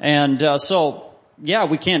 Amen. And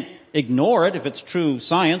we can't ignore it if it's true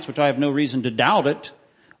science, which I have no reason to doubt it,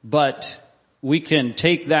 but we can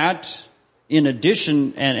take that in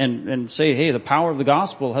addition and say, hey, the power of the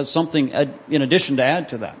gospel has something in addition to add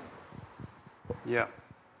to that. Yeah.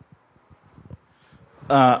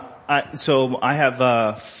 So I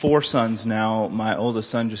have 4 sons now. My oldest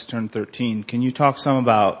son just turned 13. Can you talk some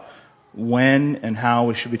about when and how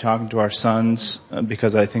we should be talking to our sons?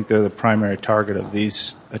 Because I think they're the primary target of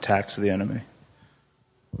these attacks of the enemy.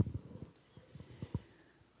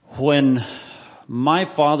 When my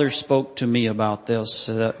father spoke to me about this,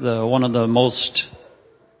 one of the most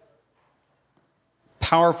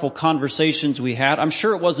powerful conversations we had, I'm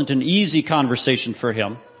sure it wasn't an easy conversation for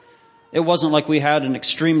him. It wasn't like we had an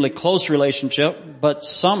extremely close relationship, but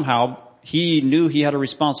somehow he knew he had a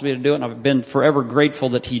responsibility to do it, and I've been forever grateful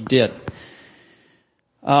that he did.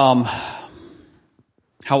 How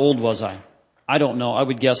old was I? I don't know. I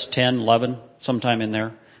would guess 10, 11, sometime in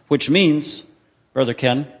there. Which means, Brother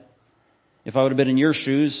Ken, if I would have been in your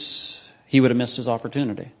shoes, he would have missed his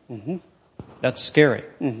opportunity. Mm-hmm. That's scary.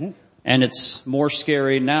 Mm-hmm. And it's more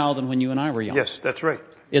scary now than when you and I were young. Yes, that's right.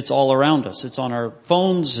 It's all around us. It's on our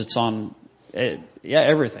phones. It's on,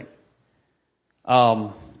 everything.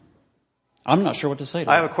 I'm not sure what to say to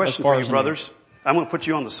I have a question for you, brothers. I'm going to put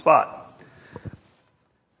you on the spot.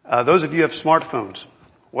 Those of you who have smartphones,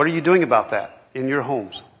 what are you doing about that in your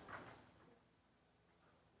homes?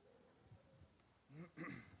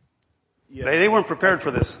 Yeah. They weren't prepared for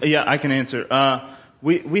this. Yeah, I can answer.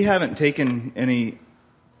 We haven't taken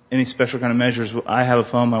any special kind of measures. I have a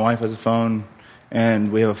phone, my wife has a phone,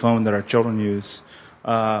 and we have a phone that our children use.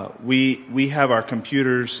 We have our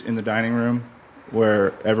computers in the dining room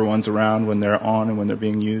where everyone's around when they're on and when they're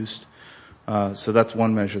being used. So that's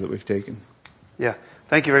one measure that we've taken. Yeah.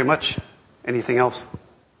 Thank you very much. Anything else?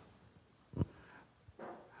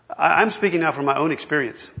 I'm speaking now from my own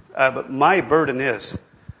experience, but my burden is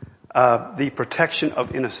the protection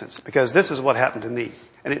of innocence, because this is what happened to me,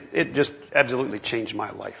 and it just absolutely changed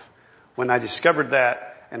my life. When I discovered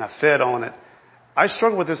that and I fed on it, I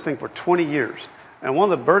struggled with this thing for 20 years. And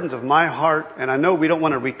one of the burdens of my heart, and I know we don't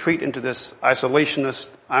want to retreat into this isolationist,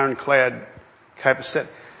 ironclad type of set,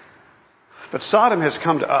 but Sodom has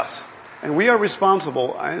come to us, and we are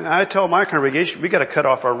responsible. And I tell my congregation, we got to cut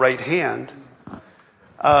off our right hand.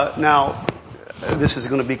 Now, this is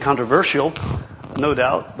going to be controversial, no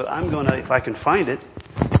doubt, but I'm going to, if I can find it,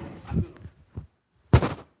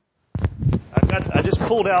 I just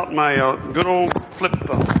pulled out my good old flip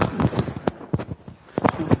phone.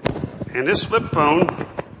 And this flip phone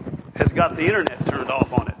has got the internet turned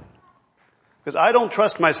off on it. Because I don't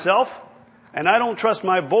trust myself, and I don't trust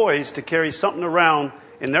my boys to carry something around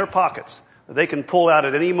in their pockets that they can pull out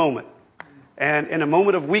at any moment. And in a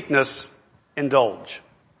moment of weakness, indulge.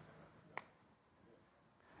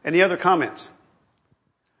 Any other comments?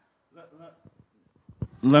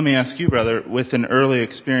 Let me ask you, brother, with an early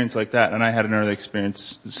experience like that, and I had an early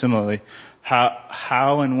experience similarly,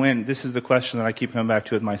 how and when, this is the question that I keep coming back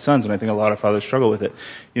to with my sons, and I think a lot of fathers struggle with it.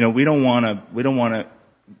 We don't want to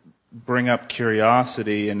bring up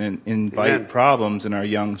curiosity and invite Amen. Problems in our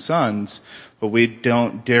young sons, but we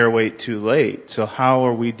don't dare wait too late. So how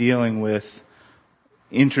are we dealing with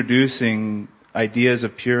introducing ideas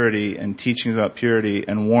of purity and teachings about purity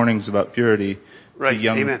and warnings about purity to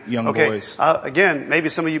young boys? Again, maybe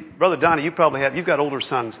some of you, Brother Donnie, you've got older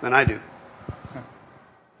sons than I do.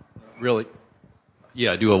 Really?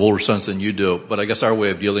 Yeah, I do have older sons than you do, but I guess our way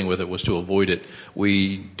of dealing with it was to avoid it.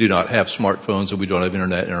 We do not have smartphones and we don't have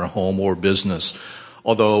internet in our home or business.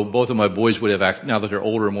 Although both of my boys would have, now that they're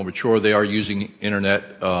older and more mature, they are using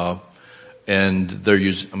internet, and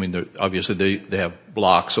they're obviously they have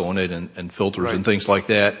blocks on it and filters right. and things like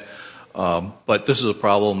that. But this is a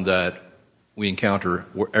problem that we encounter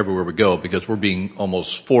everywhere we go, because we're being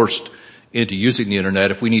almost forced into using the internet.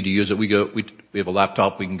 If we need to use it, we have a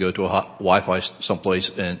laptop, we can go to a Wi-Fi someplace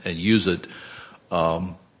and use it.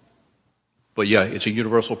 But yeah, it's a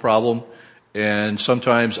universal problem. And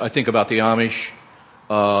sometimes I think about the Amish.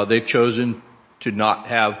 They've chosen to not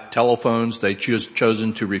have telephones. They've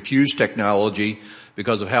chosen to refuse technology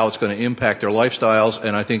because of how it's going to impact their lifestyles,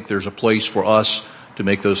 and I think there's a place for us to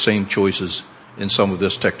make those same choices in some of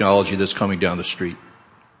this technology that's coming down the street.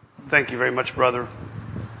 Thank you very much, brother.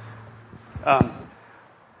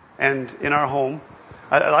 And in our home,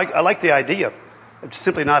 I like the idea of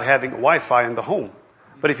simply not having Wi-Fi in the home.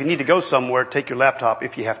 But if you need to go somewhere, take your laptop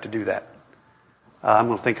if you have to do that. I'm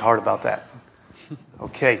going to think hard about that.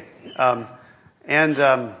 Okay.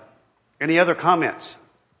 Any other comments?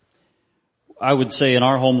 I would say in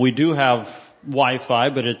our home we do have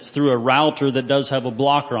Wi-Fi, but it's through a router that does have a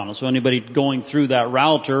blocker on it. So anybody going through that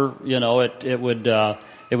router, it would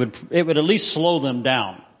at least slow them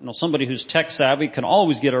down. Somebody who's tech savvy can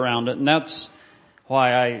always get around it, and that's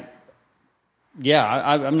why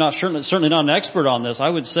I'm not sure, certainly not an expert on this.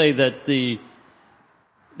 I would say that the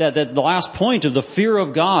last point of the fear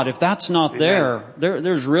of God, if that's not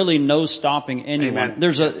there's really no stopping anyone.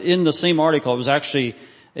 Amen. In the same article, it was actually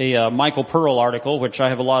a Michael Pearl article, which I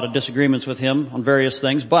have a lot of disagreements with him on various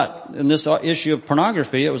things, but in this issue of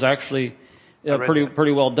pornography, it was actually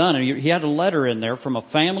pretty well done. And he had a letter in there from a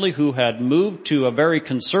family who had moved to a very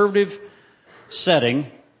conservative setting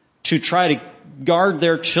to try to guard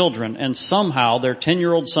their children, and somehow their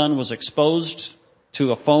 10-year-old son was exposed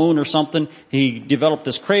to a phone or something. He developed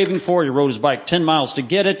this craving for it. He rode his bike 10 miles to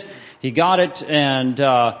get it. He got it, and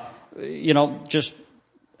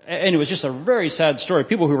and it was just a very sad story.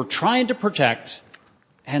 People who were trying to protect,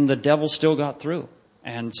 and the devil still got through.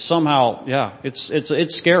 And somehow,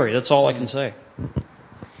 it's scary. That's all I can say.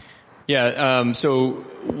 Yeah, so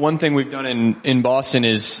one thing we've done in Boston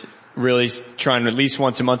is really trying to at least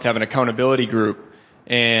once a month have an accountability group,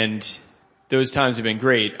 and those times have been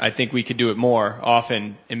great. I think we could do it more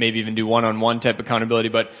often and maybe even do one-on-one type accountability.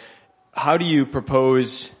 But how do you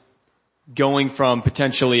propose going from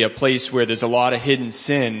potentially a place where there's a lot of hidden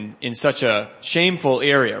sin in such a shameful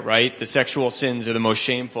area, right? The sexual sins are the most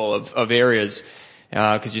shameful of areas,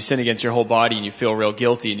 because you sin against your whole body and you feel real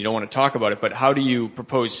guilty and you don't want to talk about it. But how do you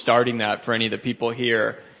propose starting that for any of the people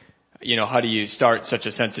here? How do you start such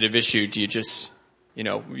a sensitive issue? Do you just, you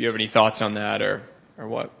have any thoughts on that or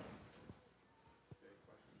what?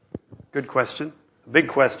 Good question. Big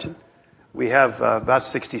question. We have about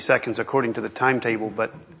 60 seconds according to the timetable,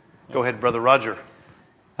 but go ahead, Brother Roger.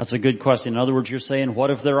 That's a good question. In other words, you're saying, what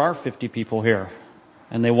if there are 50 people here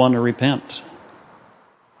and they want to repent?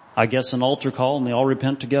 I guess an altar call and they all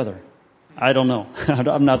repent together. I don't know.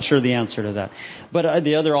 I'm not sure the answer to that. But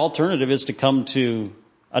the other alternative is to come to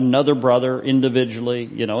another brother individually,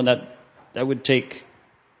 and that would take,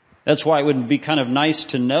 that's why it would be kind of nice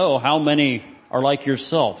to know how many are like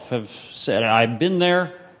yourself, have said, I've been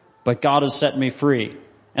there, but God has set me free.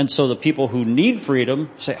 And so the people who need freedom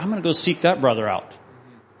say, I'm going to go seek that brother out.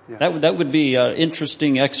 Yeah. That would be an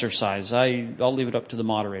interesting exercise. I'll leave it up to the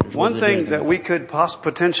moderators. One thing that we could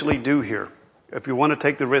potentially do here, if you want to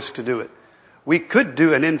take the risk to do it, we could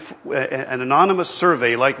do an anonymous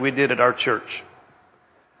survey like we did at our church.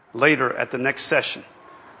 Later at the next session,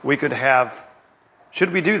 we could have,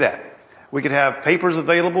 should we do that? We could have papers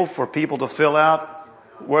available for people to fill out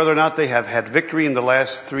whether or not they have had victory in the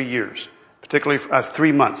last 3 years, particularly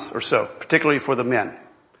 3 months or so, particularly for the men.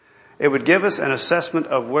 It would give us an assessment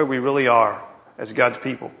of where we really are as God's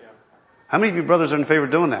people. How many of you brothers are in favor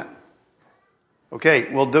of doing that?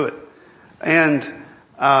 Okay, we'll do it. And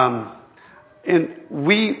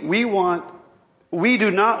we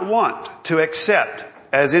do not want to accept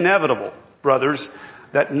as inevitable, brothers,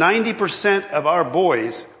 that 90% of our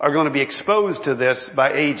boys are going to be exposed to this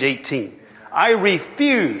by age 18. I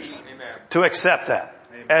refuse to accept that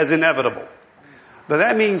as inevitable. But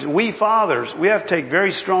that means we fathers, we have to take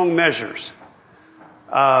very strong measures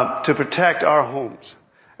to protect our homes.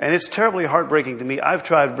 And it's terribly heartbreaking to me. I've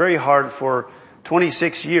tried very hard for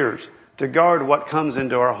 26 years to guard what comes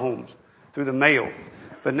into our homes through the mail.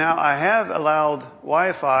 But now I have allowed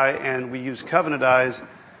Wi-Fi and we use Covenant Eyes,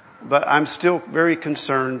 but I'm still very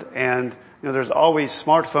concerned. And there's always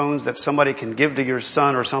smartphones that somebody can give to your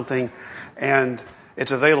son or something, and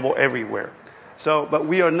it's available everywhere. So, but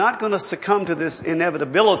we are not going to succumb to this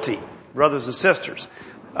inevitability, brothers and sisters.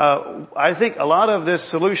 I think a lot of this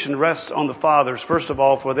solution rests on the fathers, first of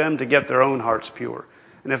all, for them to get their own hearts pure.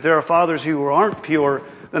 And if there are fathers who aren't pure,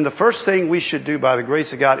 then the first thing we should do by the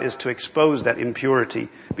grace of God is to expose that impurity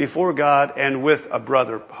before God and with a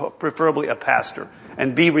brother, preferably a pastor,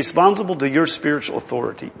 and be responsible to your spiritual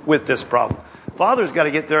authority with this problem. Fathers got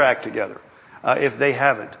to get their act together, if they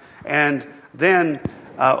haven't. And then,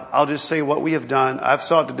 I'll just say what we have done. I've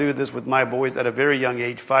sought to do this with my boys at a very young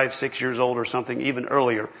age, 5, 6 years old or something, even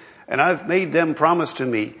earlier. And I've made them promise to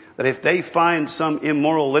me that if they find some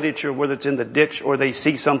immoral literature, whether it's in the ditch or they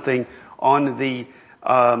see something on the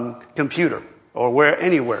computer or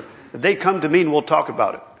anywhere. They come to me and we'll talk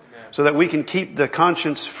about it so that we can keep the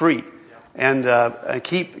conscience free and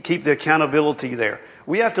keep the accountability there.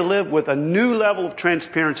 We have to live with a new level of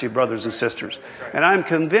transparency, brothers and sisters. And I'm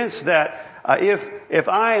convinced that if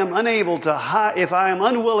I am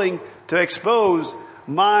unwilling to expose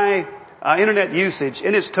my internet usage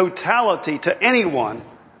in its totality to anyone,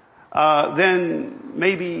 then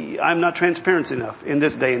maybe I'm not transparent enough in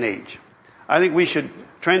this day and age. I think we should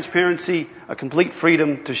transparency, a complete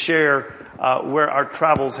freedom to share where our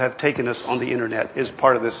travels have taken us on the internet is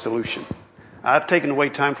part of this solution. I've taken away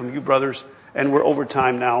time from you, brothers, and we're over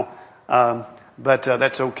time now, but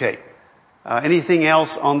that's okay. Anything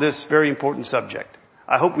else on this very important subject?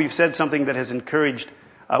 I hope we've said something that has encouraged.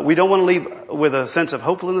 We don't want to leave with a sense of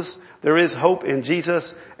hopelessness. There is hope in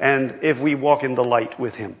Jesus, and if we walk in the light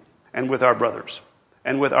with Him and with our brothers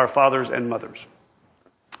and with our fathers and mothers.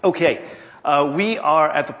 Okay, we are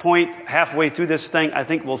at the point halfway through this thing. I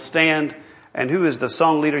think we'll stand. And who is the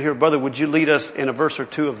song leader here? Brother, would you lead us in a verse or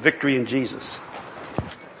two of Victory in Jesus?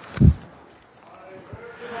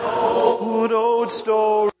 Good old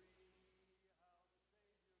story.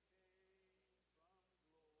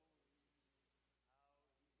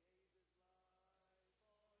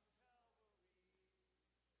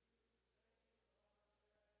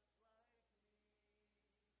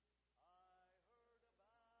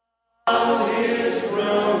 His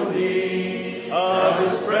groaning of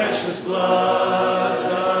His precious blood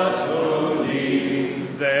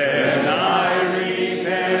atoning, then I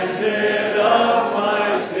repented of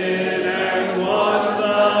my sin and won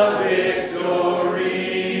the victory.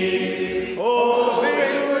 Oh,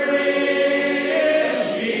 victory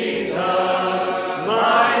in Jesus,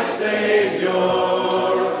 my Savior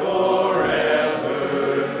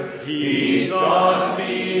forever. He sought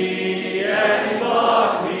me and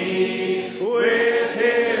bought me with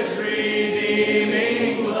His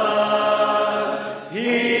redeeming blood.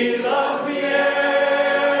 He loved me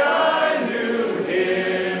ere I knew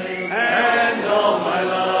Him, and all my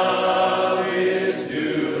love is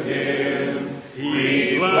due Him.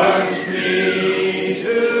 He plunged me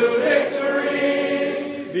to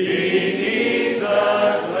victory beneath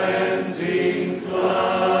the cleansing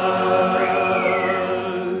flood.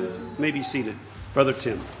 May be seated. Brother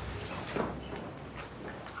Tim.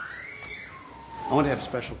 I want to have a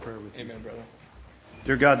special prayer with you. Amen, brother.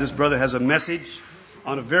 Dear God, this brother has a message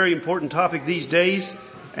on a very important topic these days,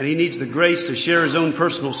 and he needs the grace to share his own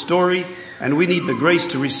personal story, and we need the grace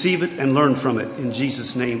to receive it and learn from it. In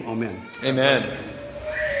Jesus' name, amen. Amen.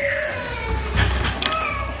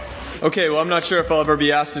 Okay, well, I'm not sure if I'll ever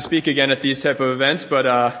be asked to speak again at these type of events, but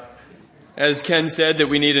as Ken said, that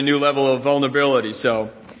we need a new level of vulnerability.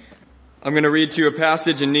 So I'm going to read to you a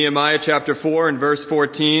passage in Nehemiah chapter 4 and verse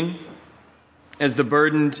 14. As the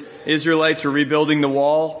burdened Israelites were rebuilding the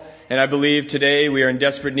wall, and I believe today we are in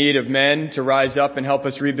desperate need of men to rise up and help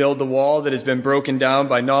us rebuild the wall that has been broken down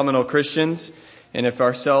by nominal Christians. And if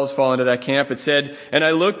ourselves fall into that camp, it said, "And I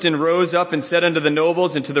looked and rose up and said unto the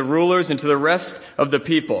nobles and to the rulers and to the rest of the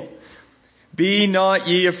people, Be not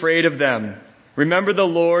ye afraid of them. Remember the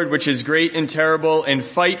Lord, which is great and terrible, and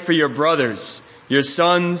fight for your brothers, your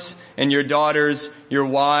sons and your daughters, your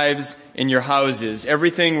wives and your houses."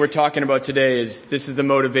 Everything we're talking about today this is the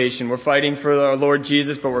motivation. We're fighting for our Lord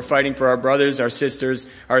Jesus, but we're fighting for our brothers, our sisters,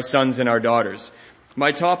 our sons and our daughters.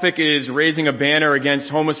 My topic is raising a banner against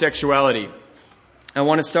homosexuality. I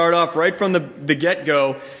want to start off right from the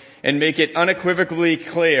get-go and make it unequivocally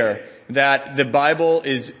clear that the Bible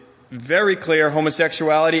is very clear.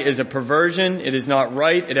 Homosexuality is a perversion. It is not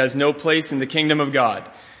right. It has no place in the kingdom of God.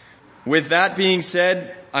 With that being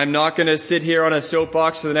said, I'm not going to sit here on a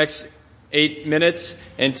soapbox for the next 8 minutes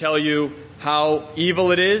and tell you how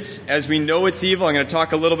evil it is. As we know it's evil, I'm going to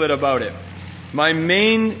talk a little bit about it. My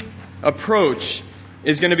main approach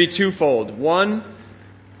is going to be twofold. One,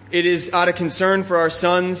 it is out of concern for our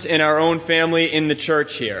sons and our own family in the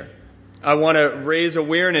church here. I want to raise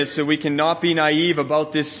awareness so we cannot be naive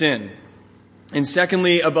about this sin. And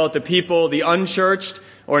secondly, about the people, the unchurched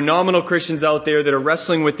or nominal Christians out there that are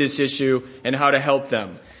wrestling with this issue and how to help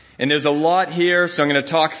them. And there's a lot here, so I'm going to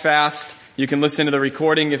talk fast. You can listen to the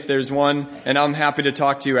recording if there's one, and I'm happy to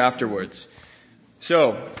talk to you afterwards.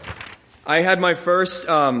 So, I had my first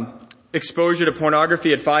exposure to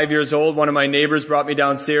pornography at 5 years old. One of my neighbors brought me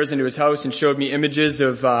downstairs into his house and showed me images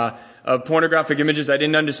of pornographic images. I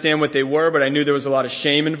didn't understand what they were, but I knew there was a lot of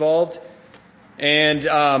shame involved. And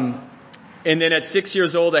then at 6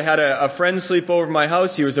 years old, I had a friend sleep over my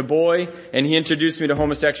house. He was a boy, and he introduced me to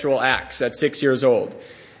homosexual acts at 6 years old.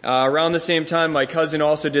 Around the same time, my cousin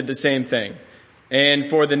also did the same thing. And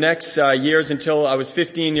for the next years until I was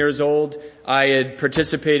 15 years old, I had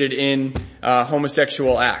participated in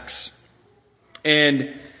homosexual acts.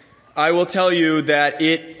 And I will tell you that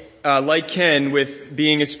it, like Ken, with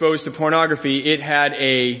being exposed to pornography, it had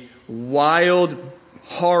a wild,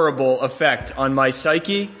 horrible effect on my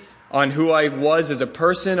psyche, on who I was as a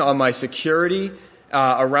person, on my security,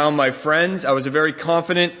 around my friends. I was a very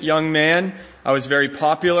confident young man. I was very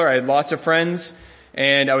popular. I had lots of friends.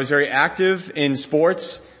 And I was very active in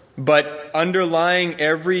sports. But underlying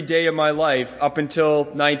every day of my life, up until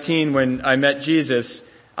 19 when I met Jesus,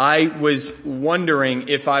 I was wondering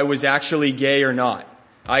if I was actually gay or not.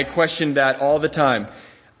 I questioned that all the time.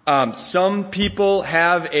 Some people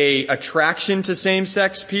have a attraction to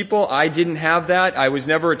same-sex people. I didn't have that. I was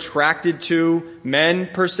never attracted to men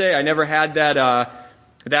per se. I never had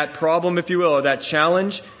that problem, if you will, or that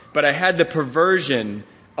challenge. But I had the perversion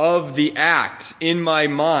of the act in my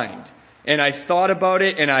mind. And I thought about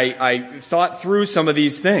it, and I thought through some of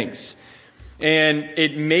these things. And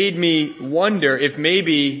it made me wonder if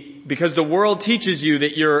maybe, because the world teaches you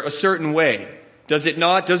that you're a certain way. Does it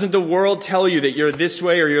not? Doesn't the world tell you that you're this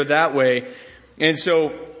way or you're that way? And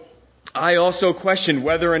so I also questioned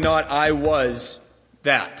whether or not I was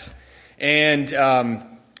that. And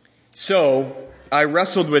so I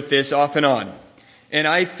wrestled with this off and on. And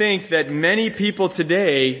I think that many people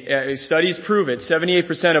today, studies prove it,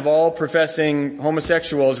 78% of all professing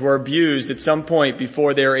homosexuals were abused at some point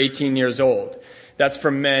before they were 18 years old. That's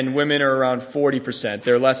from men. Women are around 40%.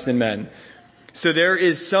 They're less than men. So there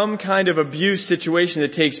is some kind of abuse situation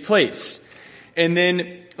that takes place. And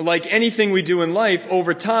then, like anything we do in life,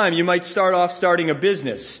 over time, you might start off starting a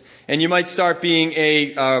business. And you might start being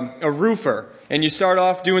a roofer. And you start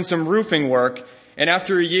off doing some roofing work. And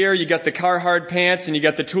after a year, you got the Carhartt pants and you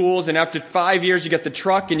got the tools. And after 5 years, you got the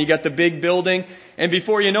truck and you got the big building. And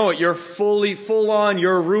before you know it, you're full on,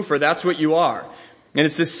 you're a roofer. That's what you are. And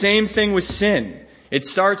it's the same thing with sin. It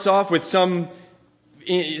starts off with some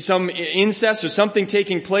incest or something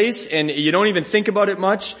taking place and you don't even think about it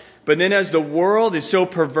much. But then as the world is so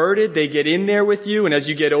perverted, they get in there with you. And as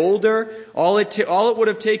you get older, all it would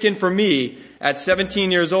have taken for me at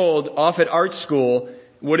 17 years old off at art school,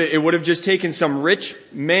 it would have just taken some rich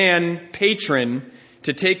man patron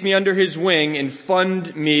to take me under his wing and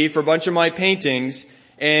fund me for a bunch of my paintings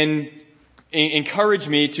and encourage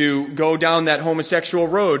me to go down that homosexual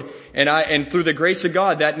road. And through the grace of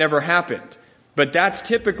God, that never happened. But that's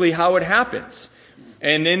typically how it happens.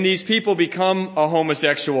 And then these people become a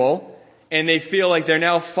homosexual and they feel like they're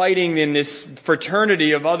now fighting in this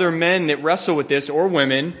fraternity of other men that wrestle with this or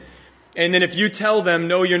women. And then if you tell them,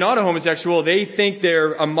 no, you're not a homosexual, they think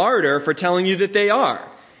they're a martyr for telling you that they are.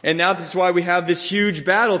 And that's why we have this huge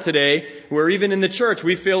battle today where even in the church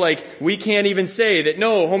we feel like we can't even say that,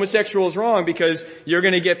 no, homosexual is wrong because you're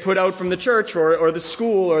going to get put out from the church or the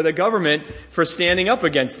school or the government for standing up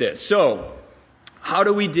against this. So, how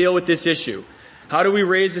do we deal with this issue? How do we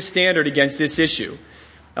raise the standard against this issue?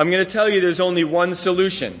 I'm going to tell you there's only one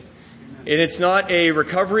solution. And it's not a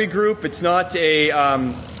recovery group. It's not a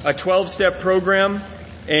 12-step program.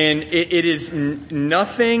 And it is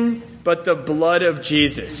nothing but the blood of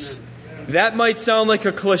Jesus. That might sound like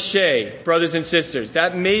a cliche, brothers and sisters.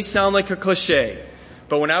 That may sound like a cliche.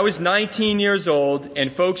 But when I was 19 years old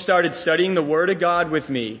and folks started studying the Word of God with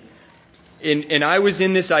me, and I was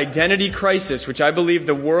in this identity crisis, which I believe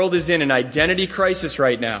the world is in an identity crisis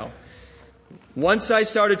right now. Once I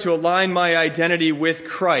started to align my identity with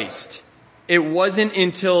Christ, it wasn't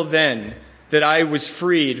until then that I was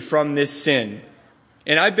freed from this sin.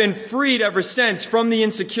 And I've been freed ever since from the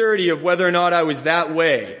insecurity of whether or not I was that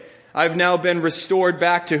way. I've now been restored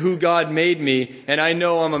back to who God made me, and I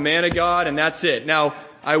know I'm a man of God, and that's it. Now,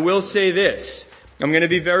 I will say this. I'm going to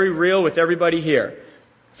be very real with everybody here.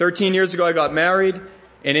 13 years ago, I got married,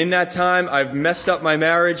 and in that time, I've messed up my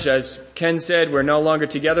marriage. As Ken said, we're no longer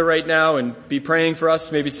together right now, and be praying for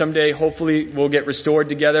us. Maybe someday, hopefully, we'll get restored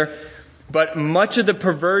together. But much of the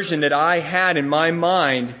perversion that I had in my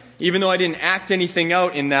mind, even though I didn't act anything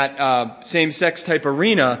out in that same-sex type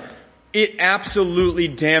arena, it absolutely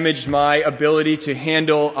damaged my ability to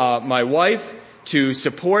handle my wife, to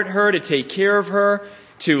support her, to take care of her,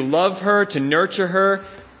 to love her, to nurture her.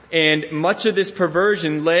 And much of this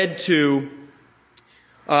perversion led to,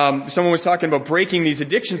 someone was talking about breaking these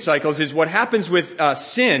addiction cycles, is what happens with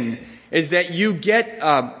sin is that you get,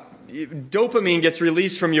 dopamine gets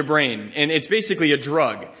released from your brain, and it's basically a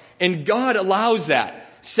drug. And God allows that.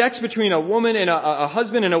 Sex between a woman and a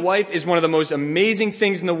husband and a wife is one of the most amazing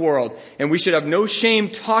things in the world, and we should have no shame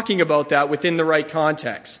talking about that within the right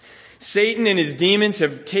context. Satan and his demons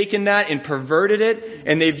have taken that and perverted it,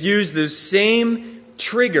 and they've used those same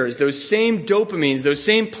triggers, those same dopamines, those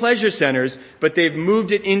same pleasure centers, but they've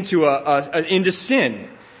moved it into into sin.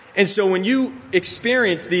 And so when you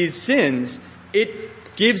experience these sins, it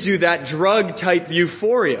gives you that drug-type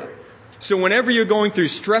euphoria. So whenever you're going through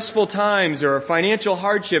stressful times or financial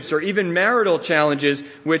hardships or even marital challenges,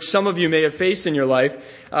 which some of you may have faced in your life,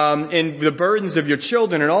 and the burdens of your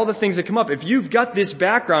children and all the things that come up, if you've got this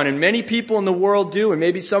background, and many people in the world do, and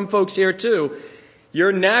maybe some folks here too,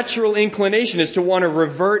 your natural inclination is to want to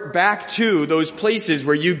revert back to those places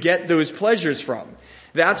where you get those pleasures from.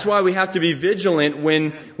 That's why we have to be vigilant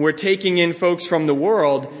when we're taking in folks from the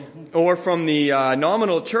world or from the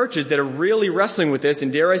nominal churches that are really wrestling with this,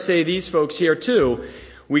 and dare I say these folks here too.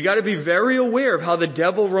 We got to be very aware of how the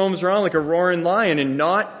devil roams around like a roaring lion and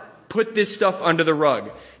not put this stuff under the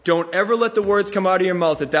rug. Don't ever let the words come out of your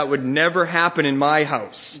mouth that would never happen in my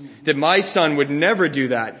house, that my son would never do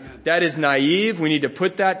that. That is naive. We need to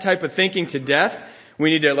put that type of thinking to death.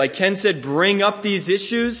 We need to, like Ken said, bring up these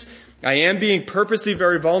issues. I am being purposely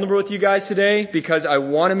very vulnerable with you guys today because I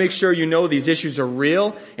want to make sure you know these issues are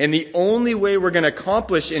real, and the only way we're going to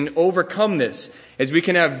accomplish and overcome this is we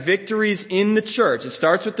can have victories in the church. It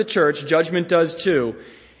starts with the church. Judgment does too.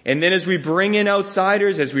 And then as we bring in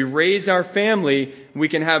outsiders, as we raise our family, we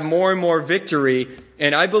can have more and more victory.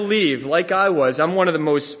 And I believe, like I was, I'm one of the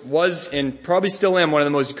most, was and probably still am one of the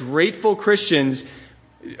most grateful Christians,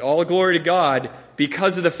 all glory to God,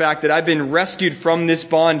 because of the fact that I've been rescued from this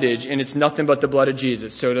bondage, and it's nothing but the blood of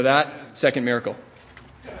Jesus. So to that, second miracle.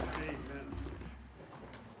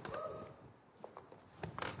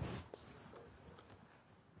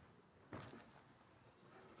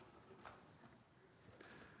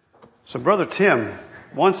 So Brother Tim,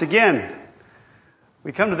 once again,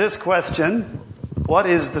 we come to this question: what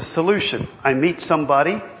is the solution? I meet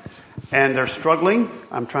somebody and they're struggling.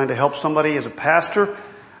 I'm trying to help somebody as a pastor.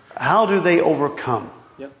 How do they overcome?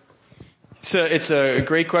 Yep. It's a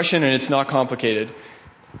great question, and it's not complicated.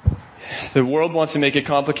 The world wants to make it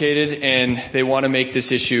complicated, and they want to make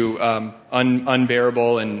this issue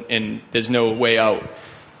unbearable, and there's no way out.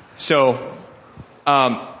 So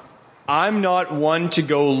I'm not one to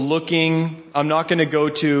go looking. I'm not going to go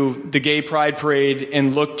to the gay pride parade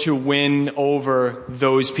and look to win over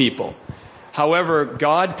those people. However,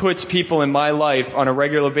 God puts people in my life on a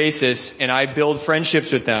regular basis, and I build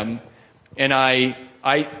friendships with them, and I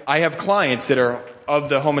have clients that are of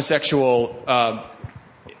the homosexual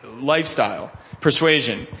lifestyle,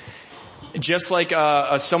 persuasion. Just like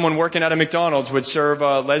someone working at a McDonald's would serve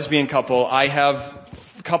a lesbian couple, I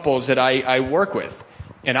have couples that I work with,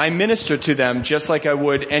 and I minister to them just like I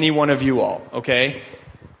would any one of you all, okay?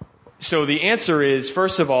 So the answer is,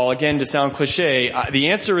 first of all, again, to sound cliche, the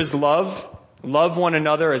answer is love. Love one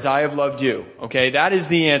another as I have loved you. Okay, that is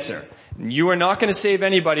the answer. You are not going to save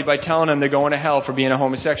anybody by telling them they're going to hell for being a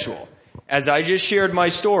homosexual. As I just shared my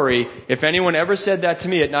story, if anyone ever said that to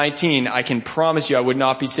me at 19, I can promise you I would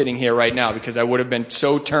not be sitting here right now, because I would have been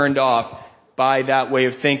so turned off by that way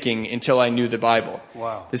of thinking until I knew the Bible.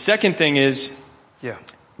 Wow. The second thing is,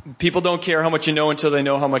 people don't care how much you know until they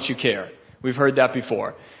know how much you care. We've heard that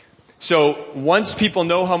before. So once people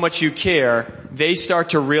know how much you care, they start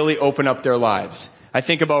to really open up their lives. I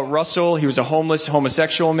think about Russell. He was a homeless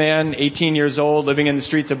homosexual man, 18 years old, living in the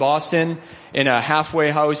streets of Boston in a halfway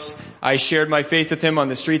house. I shared my faith with him on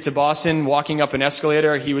the streets of Boston, walking up an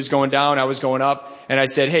escalator. He was going down, I was going up, and I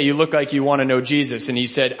said, "Hey, you look like you want to know Jesus." And he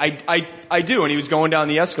said, I do, and he was going down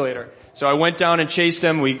the escalator. So I went down and chased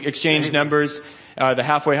him. We exchanged numbers, the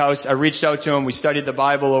halfway house. I reached out to him. We studied the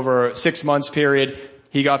Bible over a 6 months period.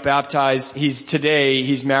 He got baptized.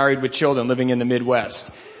 He's married with children, living in the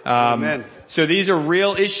Midwest. Amen. So these are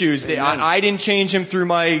real issues. I didn't change him through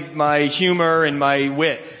my humor and my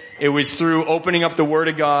wit. It was through opening up the Word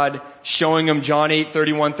of God, showing him John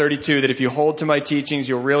 8:31-32, that if you hold to my teachings,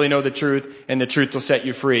 you'll really know the truth, and the truth will set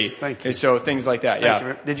you free. Thank you. And so things like that. Thank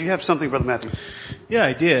you. Did you have something, Brother Matthew? Yeah,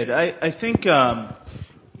 I did. I think,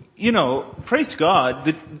 praise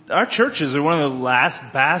God, our churches are one of the last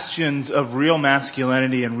bastions of real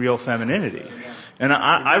masculinity and real femininity. And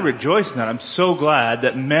I rejoice in that. I'm so glad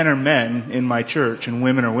that men are men in my church and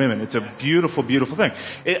women are women. It's a beautiful, beautiful thing.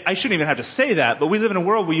 I shouldn't even have to say that, but we live in a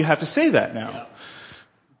world where you have to say that now.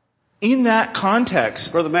 In that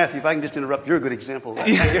context... Brother Matthew, if I can just interrupt, you're a good example.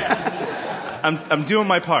 I'm doing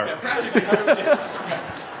my part.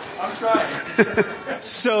 I'm trying.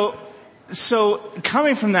 So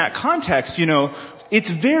coming from that context, it's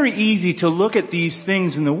very easy to look at these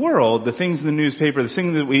things in the world, the things in the newspaper, the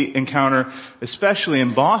things that we encounter, especially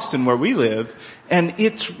in Boston where we live, and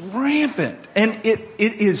it's rampant. And it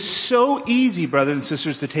is so easy, brothers and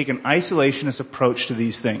sisters, to take an isolationist approach to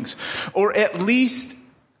these things, or at least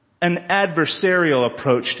an adversarial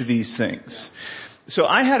approach to these things. So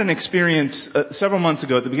I had an experience several months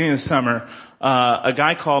ago at the beginning of the summer. A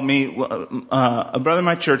guy called me, a brother in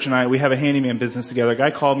my church and I, we have a handyman business together. A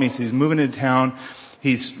guy called me, says he's moving into town.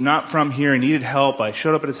 He's not from here, he needed help. I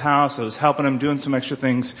showed up at his house, I was helping him, doing some extra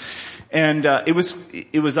things. And it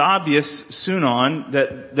was obvious soon on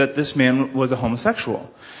that this man was a homosexual.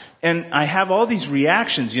 And I have all these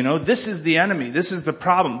reactions, this is the enemy, this is the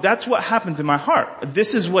problem. That's what happens in my heart.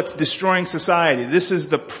 This is what's destroying society. This is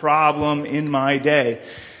the problem in my day.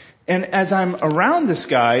 And as I'm around this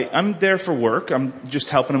guy, I'm there for work, I'm just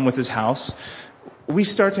helping him with his house, we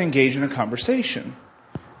start to engage in a conversation.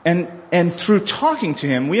 And through talking to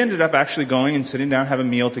him, we ended up actually going and sitting down, have a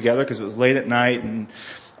meal together because it was late at night and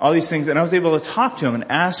all these things. And I was able to talk to him and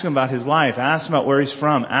ask him about his life, ask him about where he's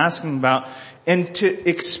from, ask him about, and to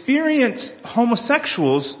experience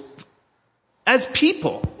homosexuals as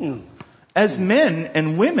people, as men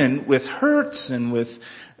and women with hurts and with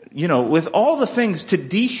all the things, to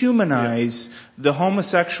dehumanize the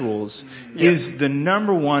homosexuals is the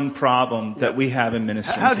number one problem that we have in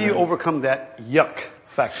ministry. How do you overcome that yuck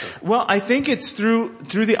factor? Well, I think it's through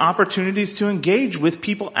the opportunities to engage with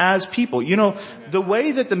people as people. The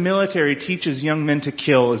way that the military teaches young men to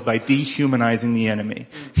kill is by dehumanizing the enemy.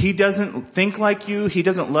 He doesn't think like you. He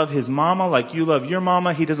doesn't love his mama like you love your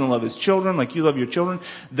mama. He doesn't love his children like you love your children.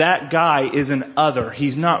 That guy is an other.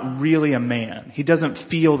 He's not really a man. He doesn't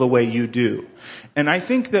feel the way you do. And I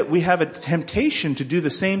think that we have a temptation to do the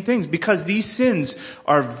same things because these sins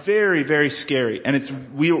are very, very scary.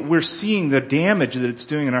 And we're seeing the damage that it's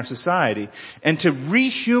doing in our society. And to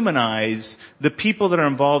rehumanize the people that are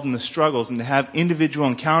involved in the struggles and to have individual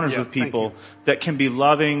encounters with people that can be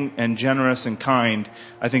loving and generous and kind,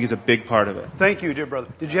 I think is a big part of it. Thank you, dear brother.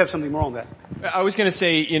 Did you have something more on that? I was going to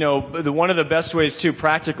say, one of the best ways too,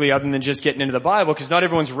 practically, other than just getting into the Bible, because not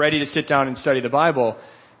everyone's ready to sit down and study the Bible,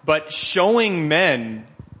 but showing men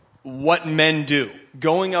what men do.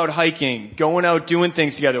 Going out hiking, going out doing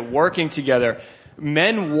things together, working together.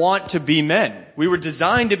 Men want to be men. We were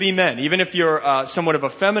designed to be men. Even if you're somewhat of a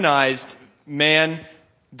feminized man,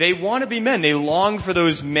 they want to be men. They long for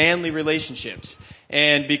those manly relationships.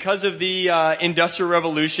 And because of the Industrial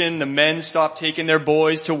Revolution, the men stopped taking their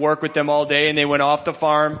boys to work with them all day and they went off the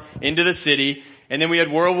farm into the city. And then we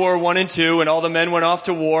had World War I and II and all the men went off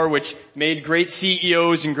to war, which made great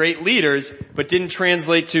CEOs and great leaders, but didn't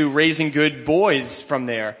translate to raising good boys from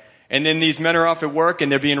there. And then these men are off at work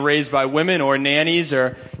and they're being raised by women or nannies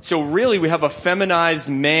so really we have a feminized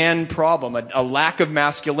man problem, a lack of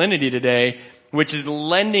masculinity today, which is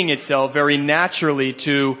lending itself very naturally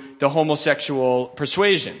to the homosexual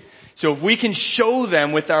persuasion. So if we can show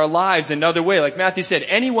them with our lives another way, like Matthew said,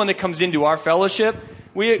 anyone that comes into our fellowship,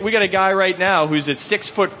 we got a guy right now who's a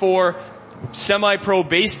 6'4" semi-pro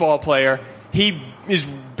baseball player. He is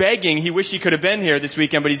begging, he wished he could have been here this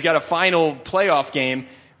weekend, but he's got a final playoff game,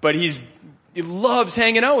 but he loves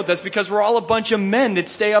hanging out with us because we're all a bunch of men that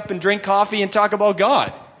stay up and drink coffee and talk about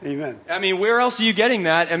God. Amen. I mean, where else are you getting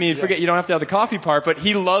that? Forget, you don't have to have the coffee part, but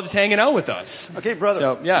he loves hanging out with us. Okay, brother.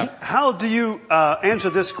 So, yeah. How do you answer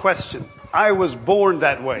this question? I was born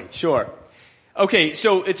that way. Sure. Okay,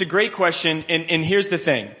 so it's a great question, and here's the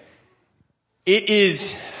thing.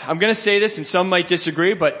 I'm gonna say this, and some might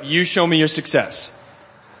disagree, but you show me your success.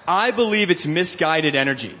 I believe it's misguided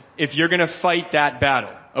energy if you're gonna fight that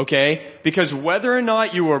battle, okay? Because whether or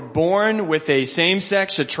not you were born with a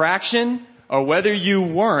same-sex attraction, or whether you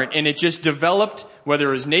weren't, and it just developed, whether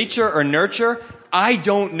it was nature or nurture, I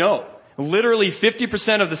don't know. Literally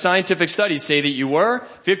 50% of the scientific studies say that you were,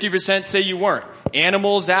 50% say you weren't.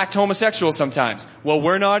 Animals act homosexual sometimes. Well,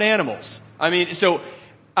 we're not animals. So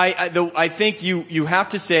I think you have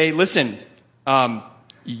to say, listen,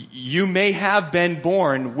 you may have been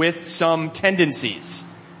born with some tendencies.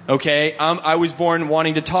 Okay? I was born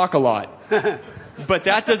wanting to talk a lot. But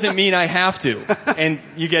that doesn't mean I have to. And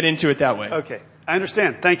you get into it that way. Okay. I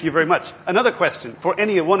understand. Thank you very much. Another question for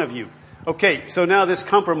any one of you. Okay, so now this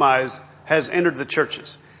compromise has entered the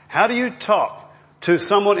churches. How do you talk to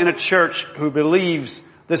someone in a church who believes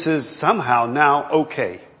this is somehow now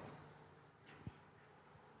okay?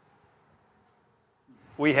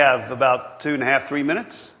 We have about 2.5, 3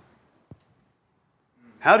 minutes.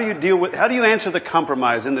 How do you answer the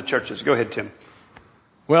compromise in the churches? Go ahead, Tim.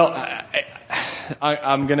 Well,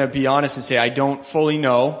 I'm going to be honest and say I don't fully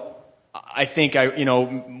know. I think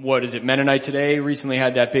what is it, Mennonite Today recently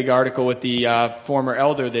had that big article with the former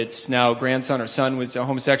elder that's now grandson or son was a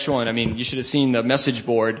homosexual, and I mean, you should have seen the message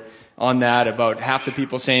board on that, about half the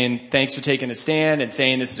people saying thanks for taking a stand and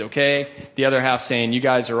saying this is okay, the other half saying you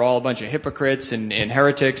guys are all a bunch of hypocrites and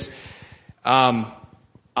heretics.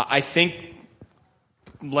 I think,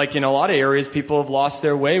 like in a lot of areas, people have lost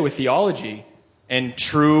their way with theology and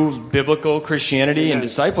true biblical Christianity and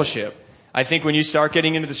discipleship. I think when you start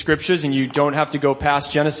getting into the scriptures, and you don't have to go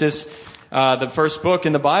past Genesis, the first book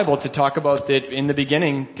in the Bible, to talk about that in the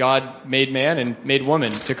beginning God made man and made woman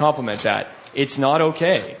to complement that. It's not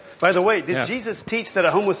okay. By the way, did Jesus teach that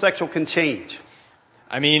a homosexual can change?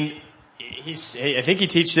 I mean, I think he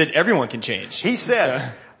teaches that everyone can change. He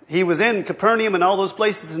said, he was in Capernaum and all those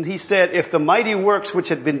places, and he said, if the mighty works which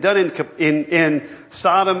had been done in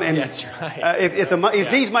Sodom and that's right.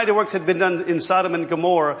 if these mighty works had been done in Sodom and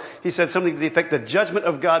Gomorrah, he said something to the effect, the judgment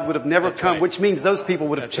of God would have never come, which means those people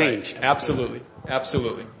would have changed. Right. Absolutely.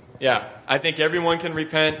 Yeah, I think everyone can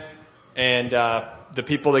repent, and the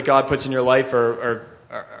people that God puts in your life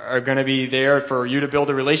are going to be there for you to build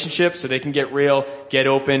a relationship, so they can get real, get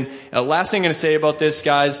open. Last thing I'm going to say about this,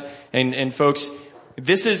 guys and folks.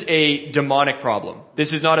 This is a demonic problem.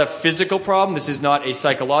 This is not a physical problem. This is not a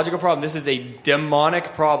psychological problem. This is a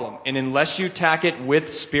demonic problem. And unless you tack it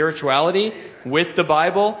with spirituality, with the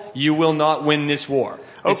Bible, you will not win this war.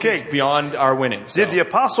 This is beyond our winning. So. Did the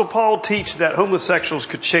Apostle Paul teach that homosexuals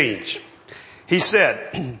could change? He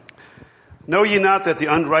said, know ye not that the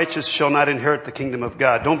unrighteous shall not inherit the kingdom of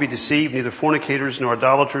God? Don't be deceived, neither fornicators, nor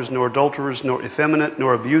idolaters, nor adulterers, nor effeminate,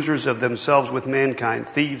 nor abusers of themselves with mankind,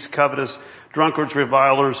 thieves, covetous, drunkards,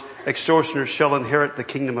 revilers, extortioners shall inherit the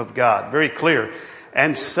kingdom of God. Very clear.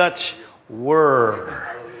 And such were.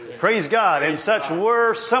 Praise God. And such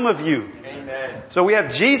were some of you. Amen. So we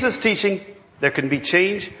have Jesus teaching there can be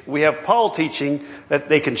change. We have Paul teaching that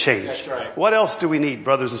they can change. That's right. What else do we need,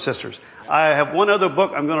 brothers and sisters? I have one other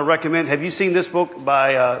book I'm going to recommend. Have you seen this book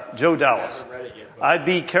by Joe Dallas? I haven't read it yet. I'd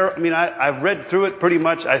be careful. I mean, I've read through it pretty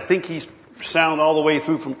much. I think he's sound all the way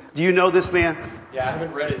through. Do you know this man? Yeah, I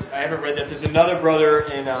haven't read that. There's another brother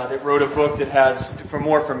that wrote a book that has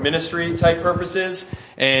for ministry type purposes,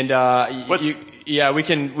 and we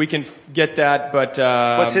can get that. But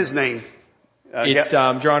what's his name? It's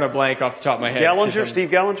drawing a blank off the top of my head. Gallinger, Steve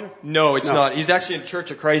Gallinger? No, it's not. He's actually a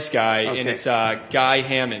Church of Christ guy, and it's Guy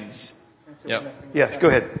Hammonds. Yep. Yeah, go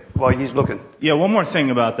ahead while he's looking. Yeah, one more thing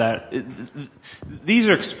about that. These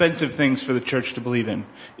are expensive things for the church to believe in.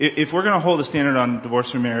 If we're going to hold a standard on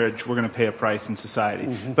divorce or marriage, we're going to pay a price in society.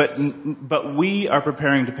 Mm-hmm. But we are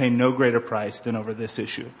preparing to pay no greater price than over this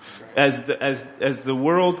issue. As the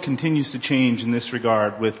world continues to change in this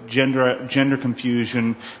regard, with gender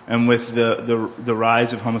confusion and with the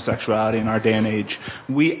rise of homosexuality in our day and age,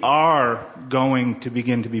 we are going to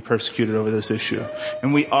begin to be persecuted over this issue.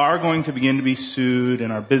 And we are going to begin to be sued,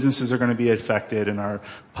 and our businesses are going to be affected, and our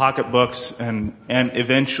pocketbooks, and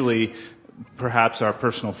eventually perhaps our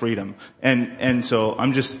personal freedom. And so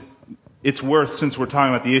it's worth, since we're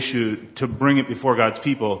talking about the issue, to bring it before God's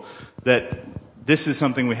people that this is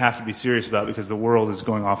something we have to be serious about, because the world is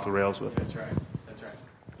going off the rails with it. That's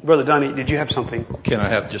right. Brother Donnie, did you have something? Can I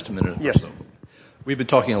have just a minute? Yes. We've been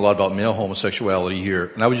talking a lot about male homosexuality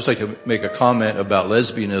here, and I would just like to make a comment about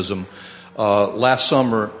lesbianism. Last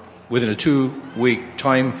summer, within a 2-week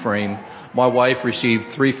time frame, my wife received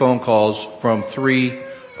 3 phone calls from 3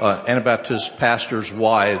 Anabaptist pastors'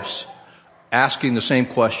 wives asking the same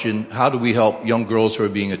question: how do we help young girls who are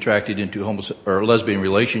being attracted into lesbian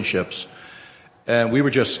relationships? And we were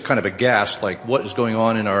just kind of aghast, like, what is going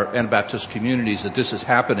on in our Anabaptist communities that this is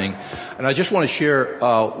happening? And I just want to share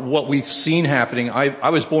what we've seen happening. I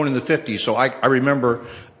was born in the 50s, so I remember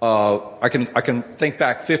I can think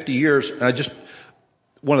back 50 years, and I just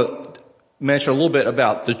want to mention a little bit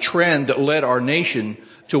about the trend that led our nation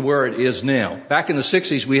to where it is now. Back in the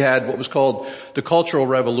 60s, we had what was called the Cultural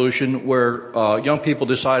Revolution, where young people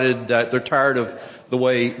decided that they're tired of the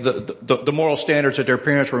way the moral standards that their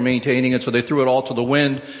parents were maintaining, and so they threw it all to the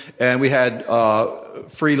wind. And we had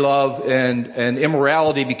free love, and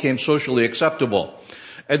immorality became socially acceptable.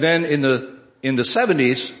 And then in the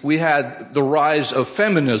 70s, we had the rise of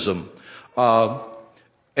feminism.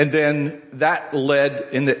 And then that led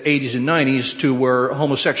in the 80s and 90s to where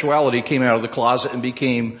homosexuality came out of the closet and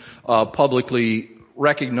became publicly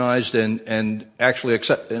recognized and actually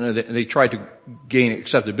and they tried to gain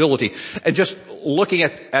acceptability. And just looking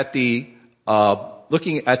at the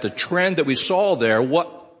trend that we saw there,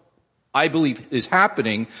 what I believe is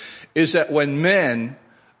happening is that when men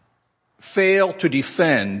fail to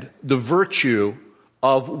defend the virtue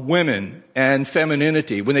of women and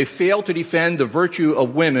femininity. When they fail to defend the virtue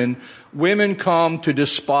of women, women come to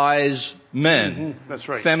despise men. Mm-hmm. That's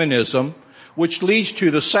right. Feminism, which leads to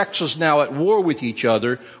the sexes now at war with each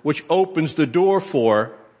other, which opens the door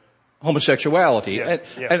for homosexuality. Yeah.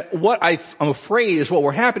 And what I'm afraid is what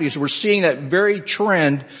we're happening is we're seeing that very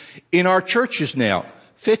trend in our churches now.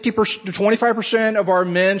 50% to 25% of our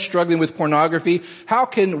men struggling with pornography. How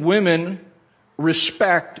can women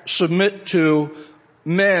respect, submit to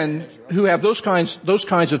men who have those kinds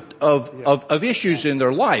of issues in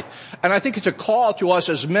their life? And I think it's a call to us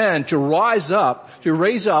as men to raise up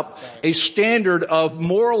a standard of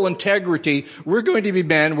moral integrity. We're going to be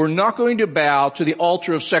men. We're not going to bow to the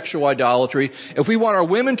altar of sexual idolatry. If we want our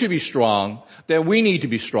women to be strong, then we need to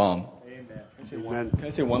be strong. Can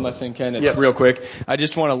I say one last thing, Ken? It's real quick. I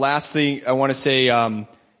just want to say,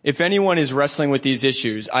 if anyone is wrestling with these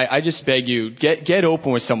issues, I just beg you, get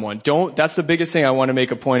open with someone. That's the biggest thing I want to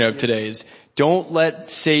make a point of today is don't let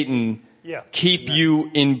Satan keep you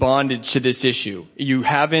in bondage to this issue. You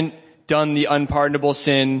haven't done the unpardonable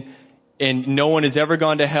sin, and no one has ever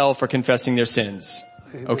gone to hell for confessing their sins.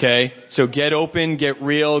 Okay? So get open, get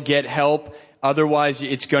real, get help. Otherwise,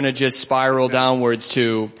 it's gonna just spiral downwards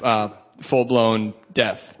to, full-blown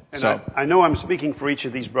death. And so I know I'm speaking for each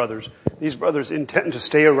of these brothers. These brothers intend to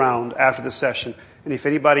stay around after the session. And if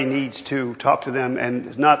anybody needs to talk to them, and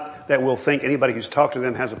it's not that we'll think anybody who's talked to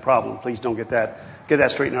them has a problem. Please don't get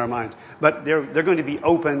that straight in our minds. But they're going to be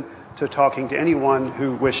open to talking to anyone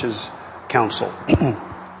who wishes counsel.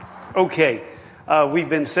 Okay. We've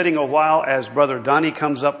been sitting a while as Brother Donnie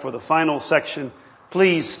comes up for the final section.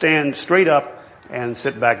 Please stand straight up and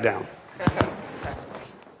sit back down.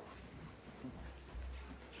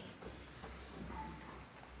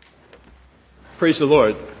 Praise the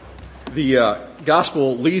Lord. The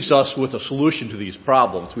gospel leaves us with a solution to these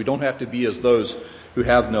problems. We don't have to be as those who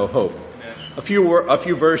have no hope. A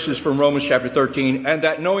few verses from Romans chapter 13, and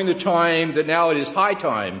that knowing the time, that now it is high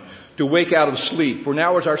time to wake out of sleep, for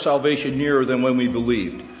now is our salvation nearer than when we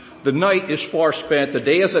believed. The night is far spent, the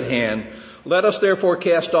day is at hand. Let us therefore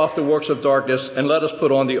cast off the works of darkness, and let us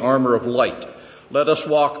put on the armor of light. Let us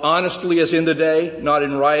walk honestly as in the day, not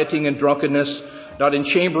in rioting and drunkenness, not in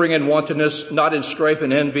chambering and wantonness, not in strife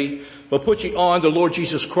and envy, but put ye on the Lord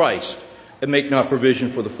Jesus Christ, and make not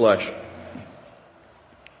provision for the flesh.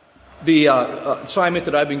 The assignment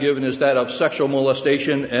that I've been given is that of sexual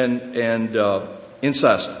molestation and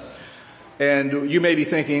incest. And you may be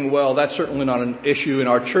thinking, well, that's certainly not an issue in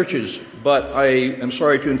our churches, but I am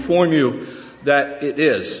sorry to inform you that it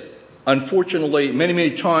is. Unfortunately,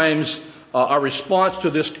 many times our response to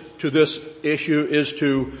this issue is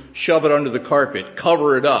to shove it under the carpet,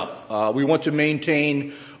 cover it up. We want to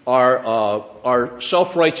maintain our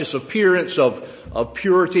self-righteous appearance of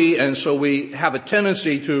purity, and so we have a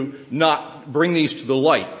tendency to not bring these to the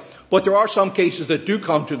light. But there are some cases that do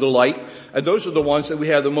come to the light, and those are the ones that we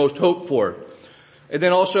have the most hope for. And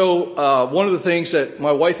then also, one of the things that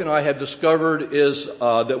my wife and I have discovered is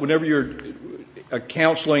that whenever you're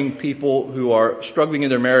counseling people who are struggling in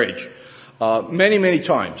their marriage, many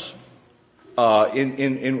times,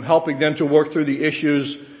 in helping them to work through the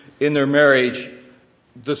issues in their marriage,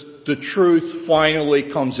 the truth finally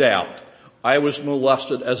comes out. I was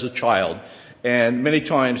molested as a child, and many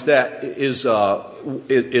times that is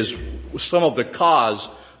some of the cause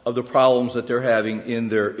of the problems that they're having in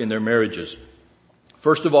their marriages.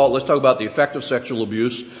 First of all, let's talk about the effect of sexual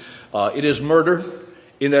abuse. It is murder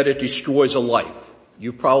in that it destroys a life.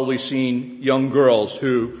 You've probably seen young girls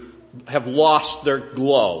who have lost their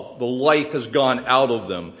glow. The life has gone out of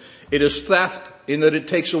them. It is theft in that it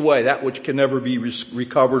takes away that which can never be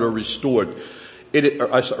recovered or restored.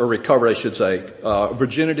 Or recovered, I should say.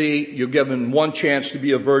 Virginity, you're given one chance to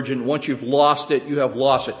be a virgin. Once you've lost it, you have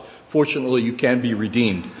lost it. Fortunately, you can be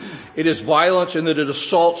redeemed. It is violence in that it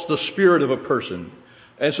assaults the spirit of a person.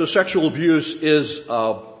 And so sexual abuse is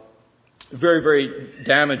very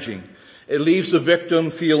damaging. It leaves the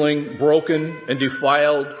victim feeling broken and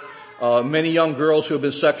defiled. Many young girls who have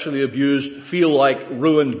been sexually abused feel like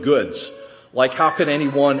ruined goods. Like, how can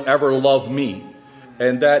anyone ever love me?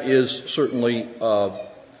 And that is certainly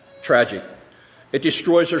tragic. It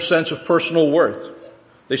destroys their sense of personal worth.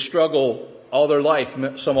 They struggle all their life,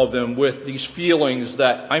 some of them, with these feelings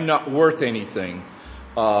that I'm not worth anything.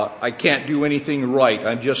 I can't do anything right.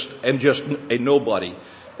 I'm just a nobody.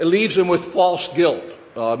 It leaves them with false guilt.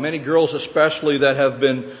 Many girls especially that have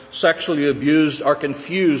been sexually abused are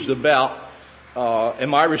confused about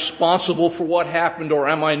Am I responsible for what happened or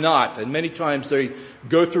am I not? And many times they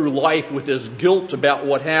go through life with this guilt about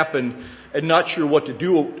what happened and not sure what to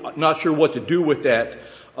do with that.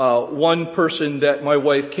 One person that my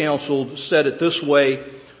wife counseled said it this way,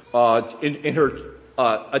 in her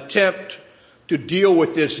attempt to deal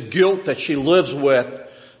with this guilt that she lives with.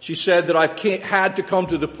 She said that I had to come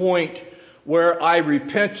to the point where I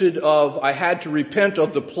had to repent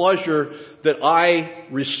of the pleasure that I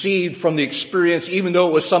received from the experience, even though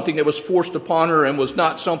it was something that was forced upon her and was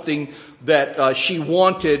not something that she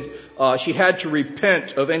wanted. She had to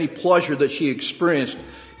repent of any pleasure that she experienced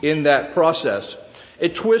in that process.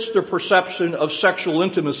 It twists their perception of sexual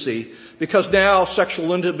intimacy because now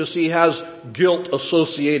sexual intimacy has guilt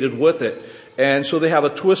associated with it. And so they have a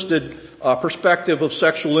twisted perspective of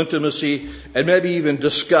sexual intimacy and maybe even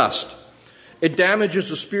disgust. It damages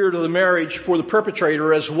the spirit of the marriage for the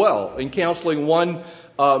perpetrator as well. In counseling one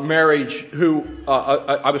marriage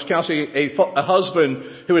I was counseling a husband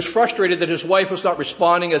who was frustrated that his wife was not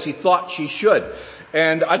responding as he thought she should.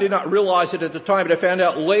 And I did not realize it at the time, but I found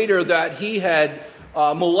out later that he had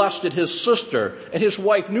molested his sister, and his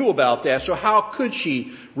wife knew about that. So how could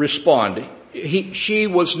she respond? She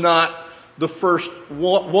was not the first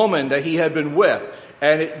woman that he had been with,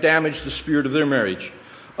 and it damaged the spirit of their marriage.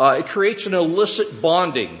 It creates an illicit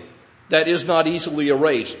bonding that is not easily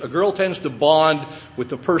erased. A girl tends to bond with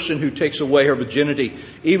the person who takes away her virginity,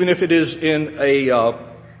 even if it is in an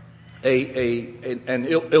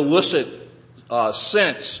illicit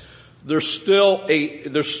sense. There's still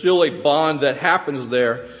a bond that happens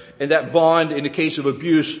there, and that bond, in the case of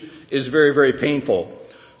abuse, is very, very painful.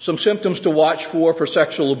 Some symptoms to watch for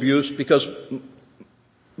sexual abuse, because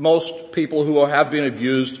most people who have been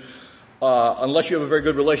abused, unless you have a very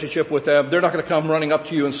good relationship with them, they're not going to come running up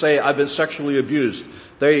to you and say, "I've been sexually abused."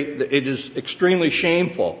 It is extremely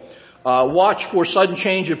shameful. Watch for sudden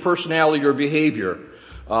change in personality or behavior,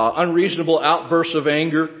 unreasonable outbursts of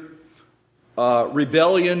anger,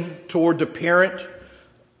 rebellion toward the parent,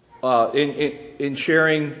 in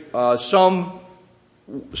sharing. Some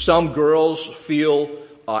girls feel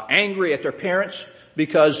angry at their parents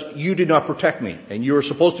because you did not protect me, and you were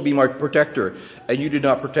supposed to be my protector, and you did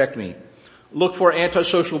not protect me. Look for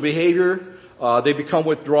antisocial behavior. They become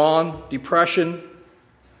withdrawn, depression.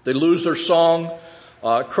 They lose their song,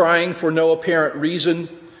 crying for no apparent reason,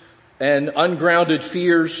 and ungrounded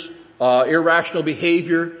fears, irrational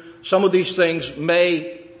behavior. Some of these things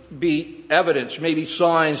may be evidence, may be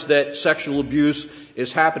signs that sexual abuse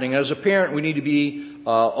is happening. As a parent, we need to be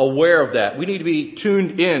aware of that. We need to be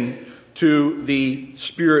tuned in to the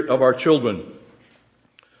spirit of our children.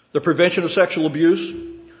 The prevention of sexual abuse.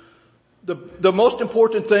 The most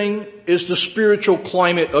important thing is the spiritual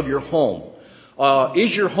climate of your home.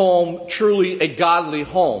 Is your home truly a godly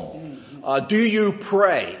home? Do you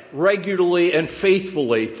pray regularly and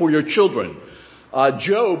faithfully for your children?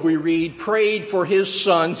 Job, we read, prayed for his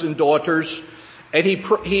sons and daughters, and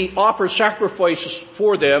he offered sacrifices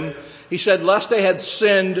for them. He said, lest they had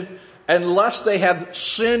sinned, and lest they have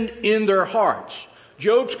sinned in their hearts.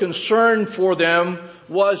 Job's concern for them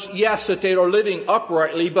was, yes, that they are living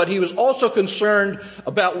uprightly, but he was also concerned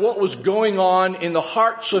about what was going on in the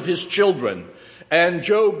hearts of his children. And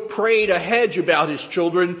Job prayed a hedge about his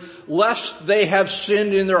children, lest they have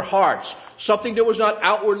sinned in their hearts. Something that was not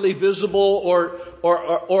outwardly visible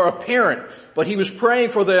or apparent, but he was praying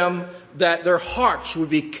for them that their hearts would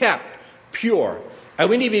be kept pure. And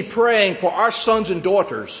we need to be praying for our sons and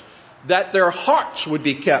daughters that their hearts would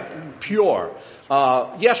be kept pure.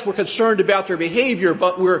 Yes, we're concerned about their behavior,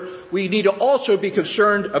 but we need to also be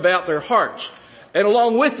concerned about their hearts. And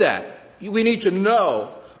along with that, we need to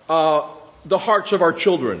know the hearts of our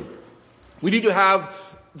children. We need to have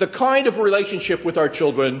the kind of relationship with our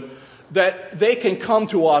children that they can come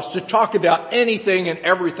to us to talk about anything and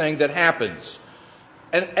everything that happens.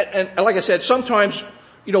 And like I said, sometimes,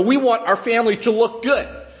 we want our family to look good.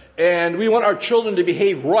 And we want our children to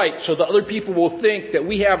behave right so that other people will think that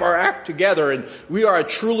we have our act together and we are a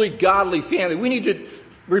truly godly family. We need to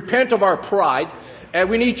repent of our pride, and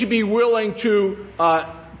we need to be willing to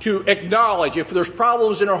acknowledge if there's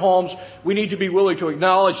problems in our homes. We need to be willing to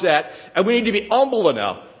acknowledge that, and we need to be humble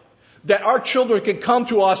enough that our children can come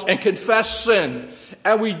to us and confess sin,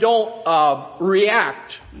 and we don't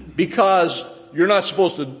react because you're not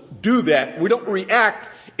supposed to do that. We don't react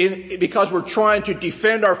because we're trying to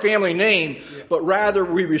defend our family name, but rather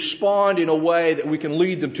we respond in a way that we can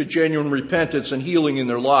lead them to genuine repentance and healing in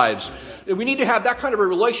their lives. We need to have that kind of a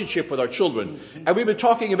relationship with our children. And we've been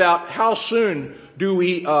talking about how soon do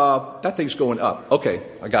we, that thing's going up. Okay,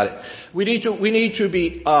 I got it. We need to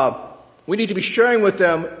be, We need to be sharing with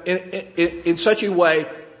them in such a way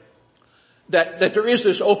that there is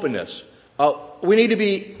this openness. We need to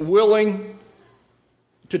be willing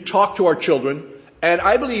to talk to our children. And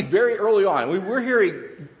I believe very early on, we're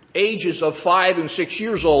hearing ages of 5 and 6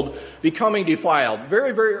 years old becoming defiled.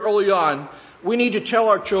 Very, very early on, we need to tell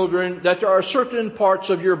our children that there are certain parts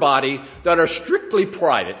of your body that are strictly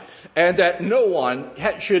private and that no one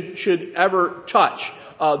should ever touch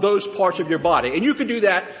those parts of your body. And you can do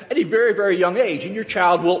that at a very, very young age, and your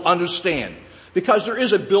child will understand. Because there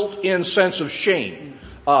is a built-in sense of shame.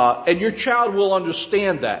 And your child will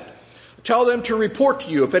understand that. Tell them to report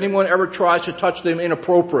to you if anyone ever tries to touch them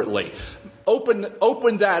inappropriately.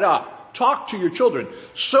 Open that up. Talk to your children.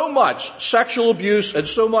 So much sexual abuse and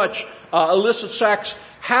so much illicit sex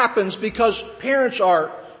happens because parents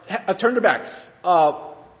are turned their back.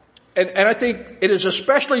 And I think it is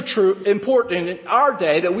especially important in our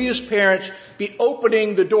day that we as parents be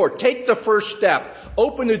opening the door. Take the first step.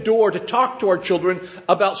 Open the door to talk to our children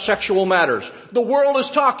about sexual matters. The world is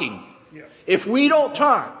talking. If we don't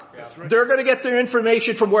talk, they're going to get their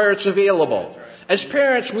information from where it's available. As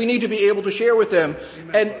parents, we need to be able to share with them.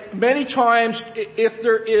 And many times, if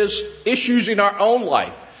there is issues in our own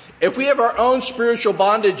life, if we have our own spiritual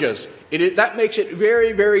bondages, that makes it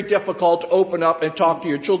very, very difficult to open up and talk to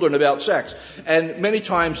your children about sex. And many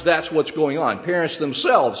times that's what's going on. Parents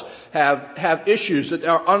themselves have issues that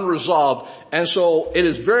are unresolved, and so it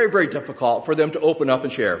is very, very difficult for them to open up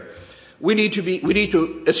and share. We need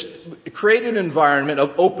to create an environment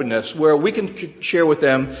of openness where we can share with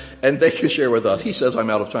them and they can share with us. He says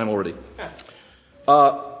I'm out of time already.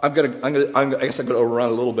 I guess I'm gonna overrun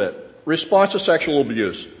a little bit. Response to sexual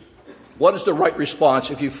abuse. What is the right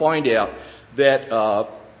response if you find out that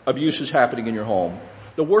abuse is happening in your home?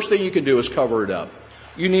 The worst thing you can do is cover it up.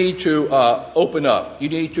 You need to open up. You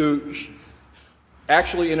need to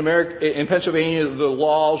actually in Pennsylvania, the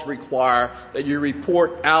laws require that you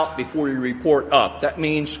report out before you report up. That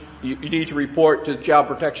means you need to report to the Child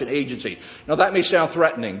Protection Agency. Now that may sound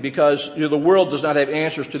threatening because the world does not have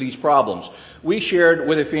answers to these problems. We shared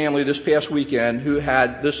with a family this past weekend who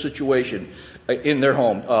had this situation in their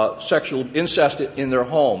home, sexual incest in their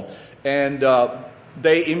home, and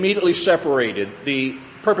they immediately separated the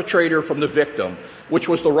perpetrator from the victim, which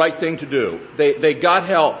was the right thing to do. They got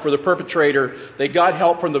help for the perpetrator. They got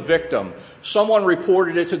help from the victim. Someone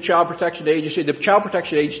reported it to the Child Protection Agency. The Child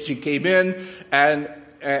Protection Agency came in and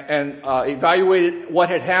evaluated what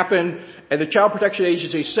had happened, and the Child Protection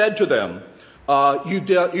Agency said to them,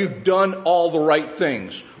 you've done all the right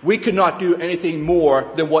things. We cannot do anything more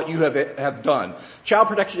than what you have done. Child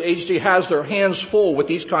Protection Agency has their hands full with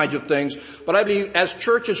these kinds of things, but I believe as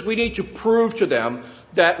churches we need to prove to them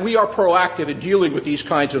that we are proactive in dealing with these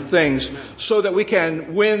kinds of things so that we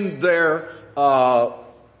can win their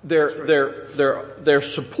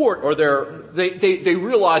support, or they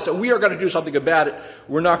realize that we are going to do something about it.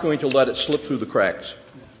 We're not going to let it slip through the cracks.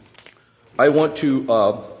 I want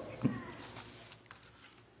to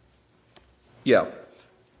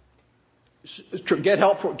get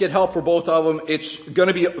help for both of them. It's going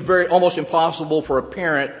to be almost impossible for a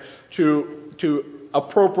parent to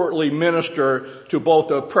appropriately minister to both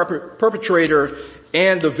the perpetrator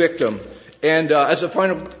and the victim. And as a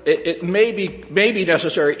final, it may be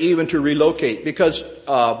necessary even to relocate because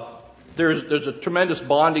there's a tremendous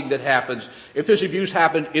bonding that happens. If this abuse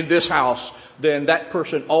happened in this house, then that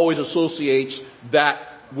person always associates that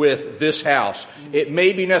with this house. It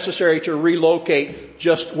may be necessary to relocate.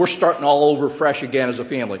 We're starting all over fresh again as a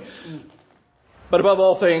family. But above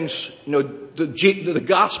all things, the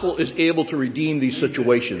gospel is able to redeem these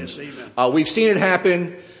situations. We've seen it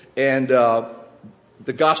happen, and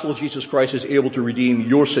the gospel of Jesus Christ is able to redeem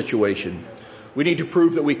your situation. We need to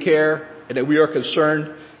prove that we care and that we are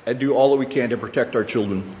concerned and do all that we can to protect our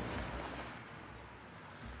children.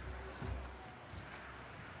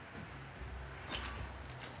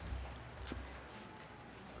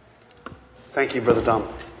 Thank you, Brother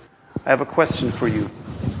Donald. I have a question for you.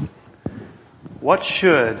 What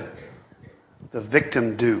should the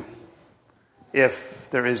victim do if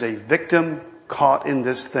there is a victim caught in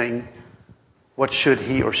this thing? What should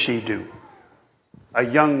he or she do? A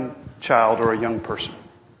young child or a young person?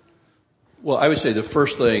 Well, I would say the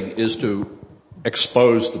first thing is to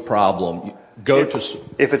expose the problem.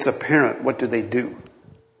 If it's a parent, what do they do?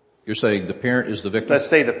 You're saying the parent is the victim? Let's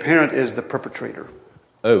say the parent is the perpetrator.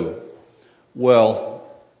 Oh.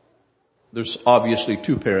 Well, there's obviously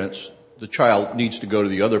two parents. The child needs to go to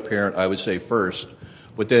the other parent, I would say, first.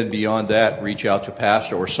 But then beyond that, reach out to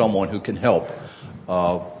pastor or someone who can help.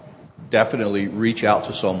 Definitely reach out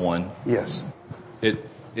to someone. Yes.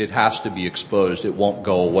 it has to be exposed. It won't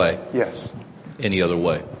go away Yes. any other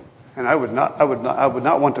way. And I would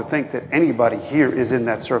not want to think that anybody here is in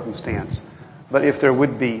that circumstance. But if there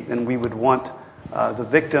would be, then we would want the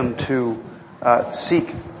victim to seek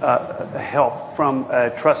help from a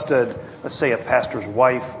trusted, let's say, a pastor's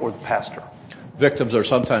wife or the pastor. Victims are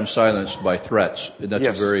sometimes silenced by threats. And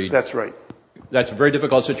that's that's right. That's a very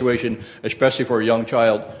difficult situation, especially for a young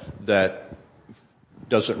child that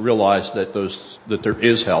doesn't realize that there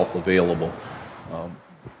is help available.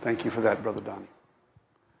 Thank you for that, Brother Donnie.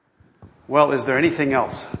 Well, is there anything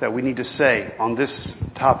else that we need to say on this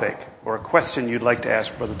topic or a question you'd like to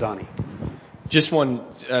ask Brother Donnie? Just one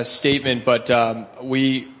statement, but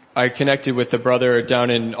I connected with a brother down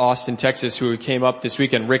in Austin, Texas, who came up this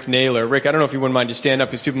weekend, Rick Naylor. Rick, I don't know if you wouldn't mind to stand up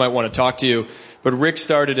because people might want to talk to you, but Rick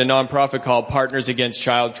started a nonprofit called Partners Against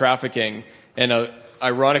Child Trafficking, and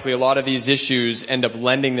ironically, a lot of these issues end up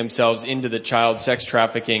lending themselves into the child sex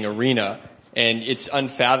trafficking arena. And it's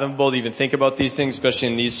unfathomable to even think about these things, especially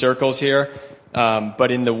in these circles here.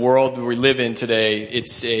 But in the world we live in today,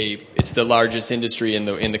 it's the largest industry in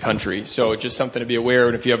the country. So it's just something to be aware of.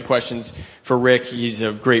 And if you have questions for Rick, he's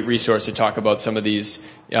a great resource to talk about some of these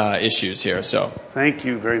issues here. So thank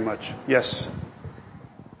you very much. Yes.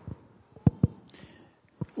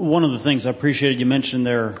 One of the things I appreciated you mentioned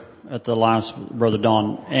there at the last, Brother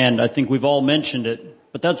Don, and I think we've all mentioned it,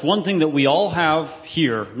 but that's one thing that we all have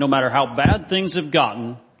here, no matter how bad things have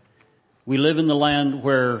gotten. We live in the land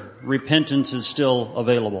where repentance is still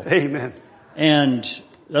available. Amen. And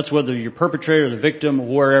that's whether you're perpetrator, the victim,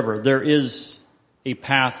 wherever. There is a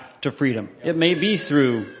path to freedom. It may be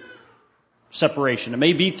through separation. It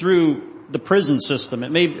may be through the prison system.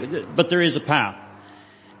 But there is a path.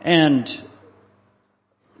 And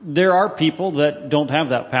there are people that don't have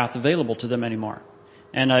that path available to them anymore.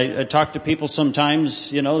 And I talk to people sometimes,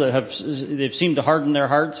 they've seemed to harden their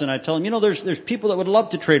hearts, and I tell them, there's people that would love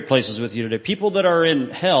to trade places with you today. People that are in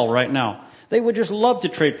hell right now. They would just love to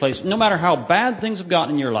trade places. No matter how bad things have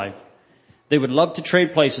gotten in your life, they would love to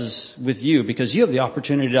trade places with you because you have the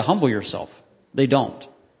opportunity to humble yourself. They don't.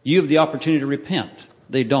 You have the opportunity to repent.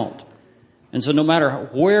 They don't. And so no matter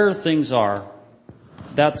where things are,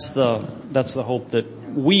 that's the hope that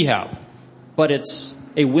we have. But it's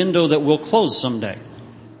a window that will close someday.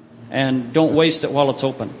 And don't waste it while it's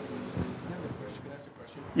open.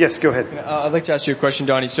 Yes, go ahead. I'd like to ask you a question,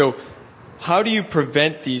 Donnie. So how do you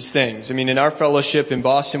prevent these things? I mean, in our fellowship in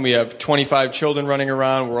Boston, we have 25 children running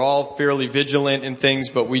around. We're all fairly vigilant in things,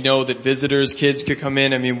 but we know that visitors, kids could come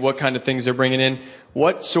in. I mean, what kind of things they're bringing in?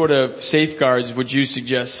 What sort of safeguards would you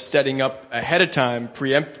suggest setting up ahead of time,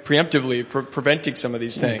 preemptively, preventing some of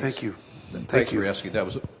these things? Thank you. Thanks for asking.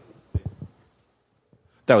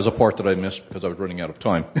 That was a part that I missed because I was running out of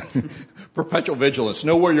time. Perpetual vigilance.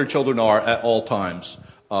 Know where your children are at all times.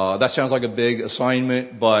 That sounds like a big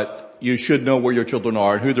assignment, but you should know where your children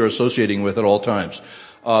are and who they're associating with at all times.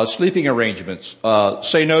 Sleeping arrangements.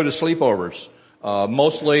 Say no to sleepovers.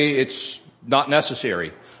 Mostly it's not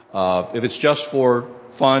necessary. If it's just for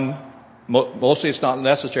fun, mostly it's not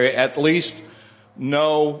necessary. At least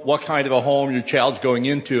know what kind of a home your child's going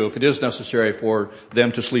into if it is necessary for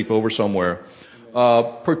them to sleep over somewhere.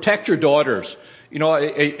 Protect your daughters.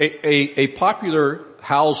 A popular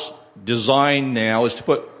house design now is to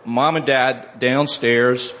put mom and dad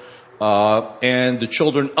downstairs, and the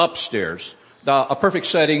children upstairs. A perfect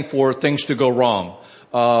setting for things to go wrong.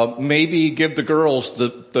 Maybe give the girls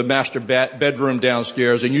the master bedroom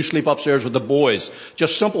downstairs and you sleep upstairs with the boys.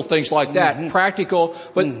 Just simple things like that. Mm-hmm. Practical,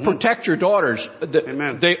 but protect your daughters.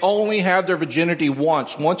 Amen. They only have their virginity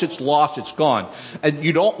once. Once it's lost, it's gone. And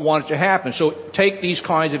you don't want it to happen. So take these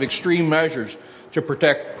kinds of extreme measures to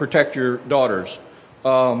protect your daughters.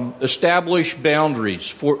 Establish boundaries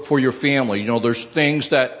for your family. There's things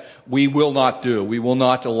that we will not do. We will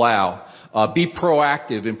not allow. Be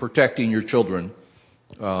proactive in protecting your children.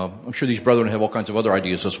 I'm sure these brethren have all kinds of other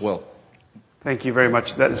ideas as well. Thank you very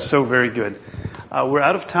much. That is so very good. We're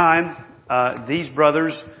out of time. These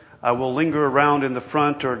brothers will linger around in the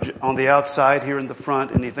front or on the outside here in the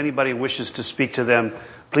front, and if anybody wishes to speak to them,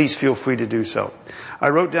 please feel free to do so. I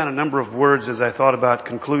wrote down a number of words as I thought about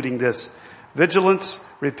concluding this. Vigilance,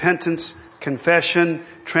 repentance, confession,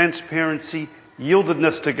 transparency,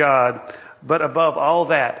 yieldedness to God. But above all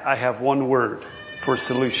that, I have one word for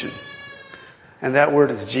solution. And that word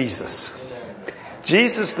is Jesus.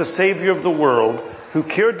 Jesus, the Savior of the world, who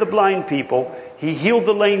cured the blind people, He healed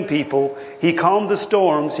the lame people, He calmed the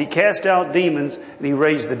storms, He cast out demons, and He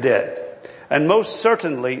raised the dead. And most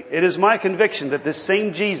certainly, it is my conviction that this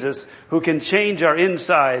same Jesus, who can change our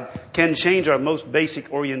inside, can change our most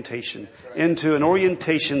basic orientation into an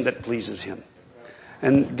orientation that pleases Him.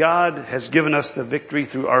 And God has given us the victory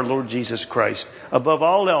through our Lord Jesus Christ. Above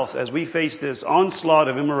all else, as we face this onslaught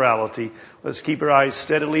of immorality, let's keep our eyes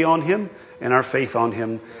steadily on Him and our faith on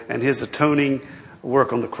Him and His atoning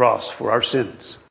work on the cross for our sins.